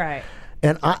Hicks. Right.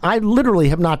 And I literally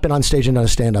have not been on stage and done a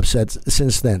stand-up set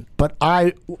since then. But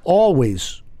I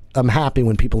always am happy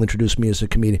when people introduce me as a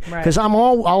comedian. Because I'll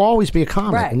always be a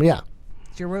comic. Right. And yeah.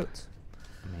 It's your roots.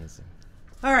 Amazing.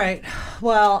 All right.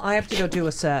 Well, I have to go do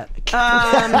a set.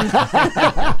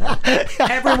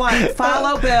 Everyone,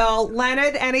 follow Bill.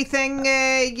 Leonard, anything?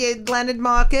 Leonard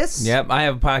Marcus? Yep, I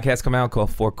have a podcast coming out called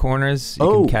Four Corners. You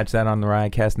can catch that on the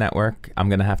Riotcast Network. I'm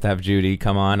going to have Judy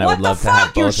come on. I would love to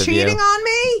have both of you. You're cheating on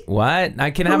me? What?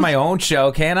 I can have my own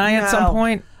show, can't I, at some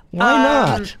point? Why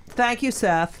not? Thank you,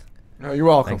 Seth. No, you're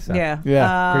welcome. Thanks, Seth.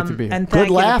 Yeah. Great to be here. And Good thank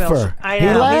you to Bill. laugher. I He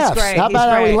know. laughs. He's great. How about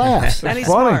how he laughs? And he's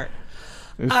funny. smart.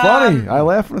 It's funny. I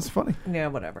laugh when it's funny. Yeah,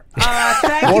 whatever.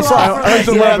 Thank you all Also, for I like to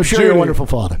listening. laugh I'm sure Judy. you're a wonderful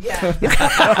father. And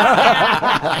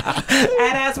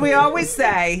as we always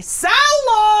say, so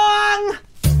long!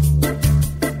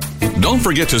 Don't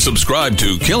forget to subscribe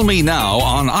to Kill Me Now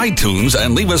on iTunes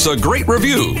and leave us a great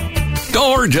review.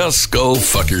 Or just go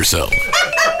fuck yourself.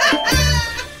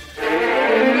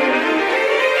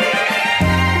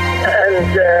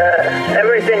 And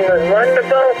everything was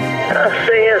wonderful. I'll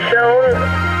see you soon.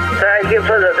 Thank you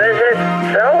for the visit.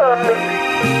 So long.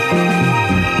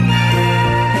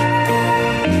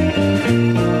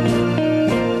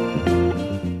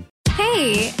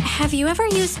 Hey, have you ever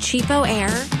used Cheapo Air?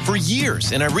 For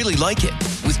years, and I really like it.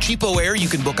 With Cheapo Air, you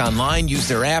can book online, use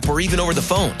their app, or even over the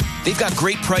phone. They've got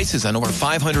great prices on over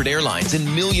 500 airlines and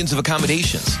millions of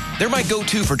accommodations. They're my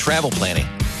go-to for travel planning.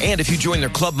 And if you join their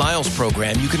Club Miles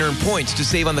program, you can earn points to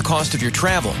save on the cost of your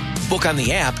travel. Book on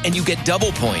the app, and you get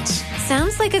double points.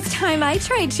 Sounds like it's time I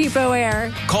tried Cheapo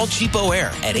Air. Call Cheapo Air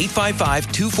at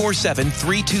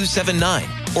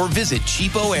 855-247-3279 or visit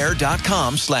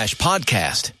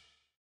cheapoair.com/podcast.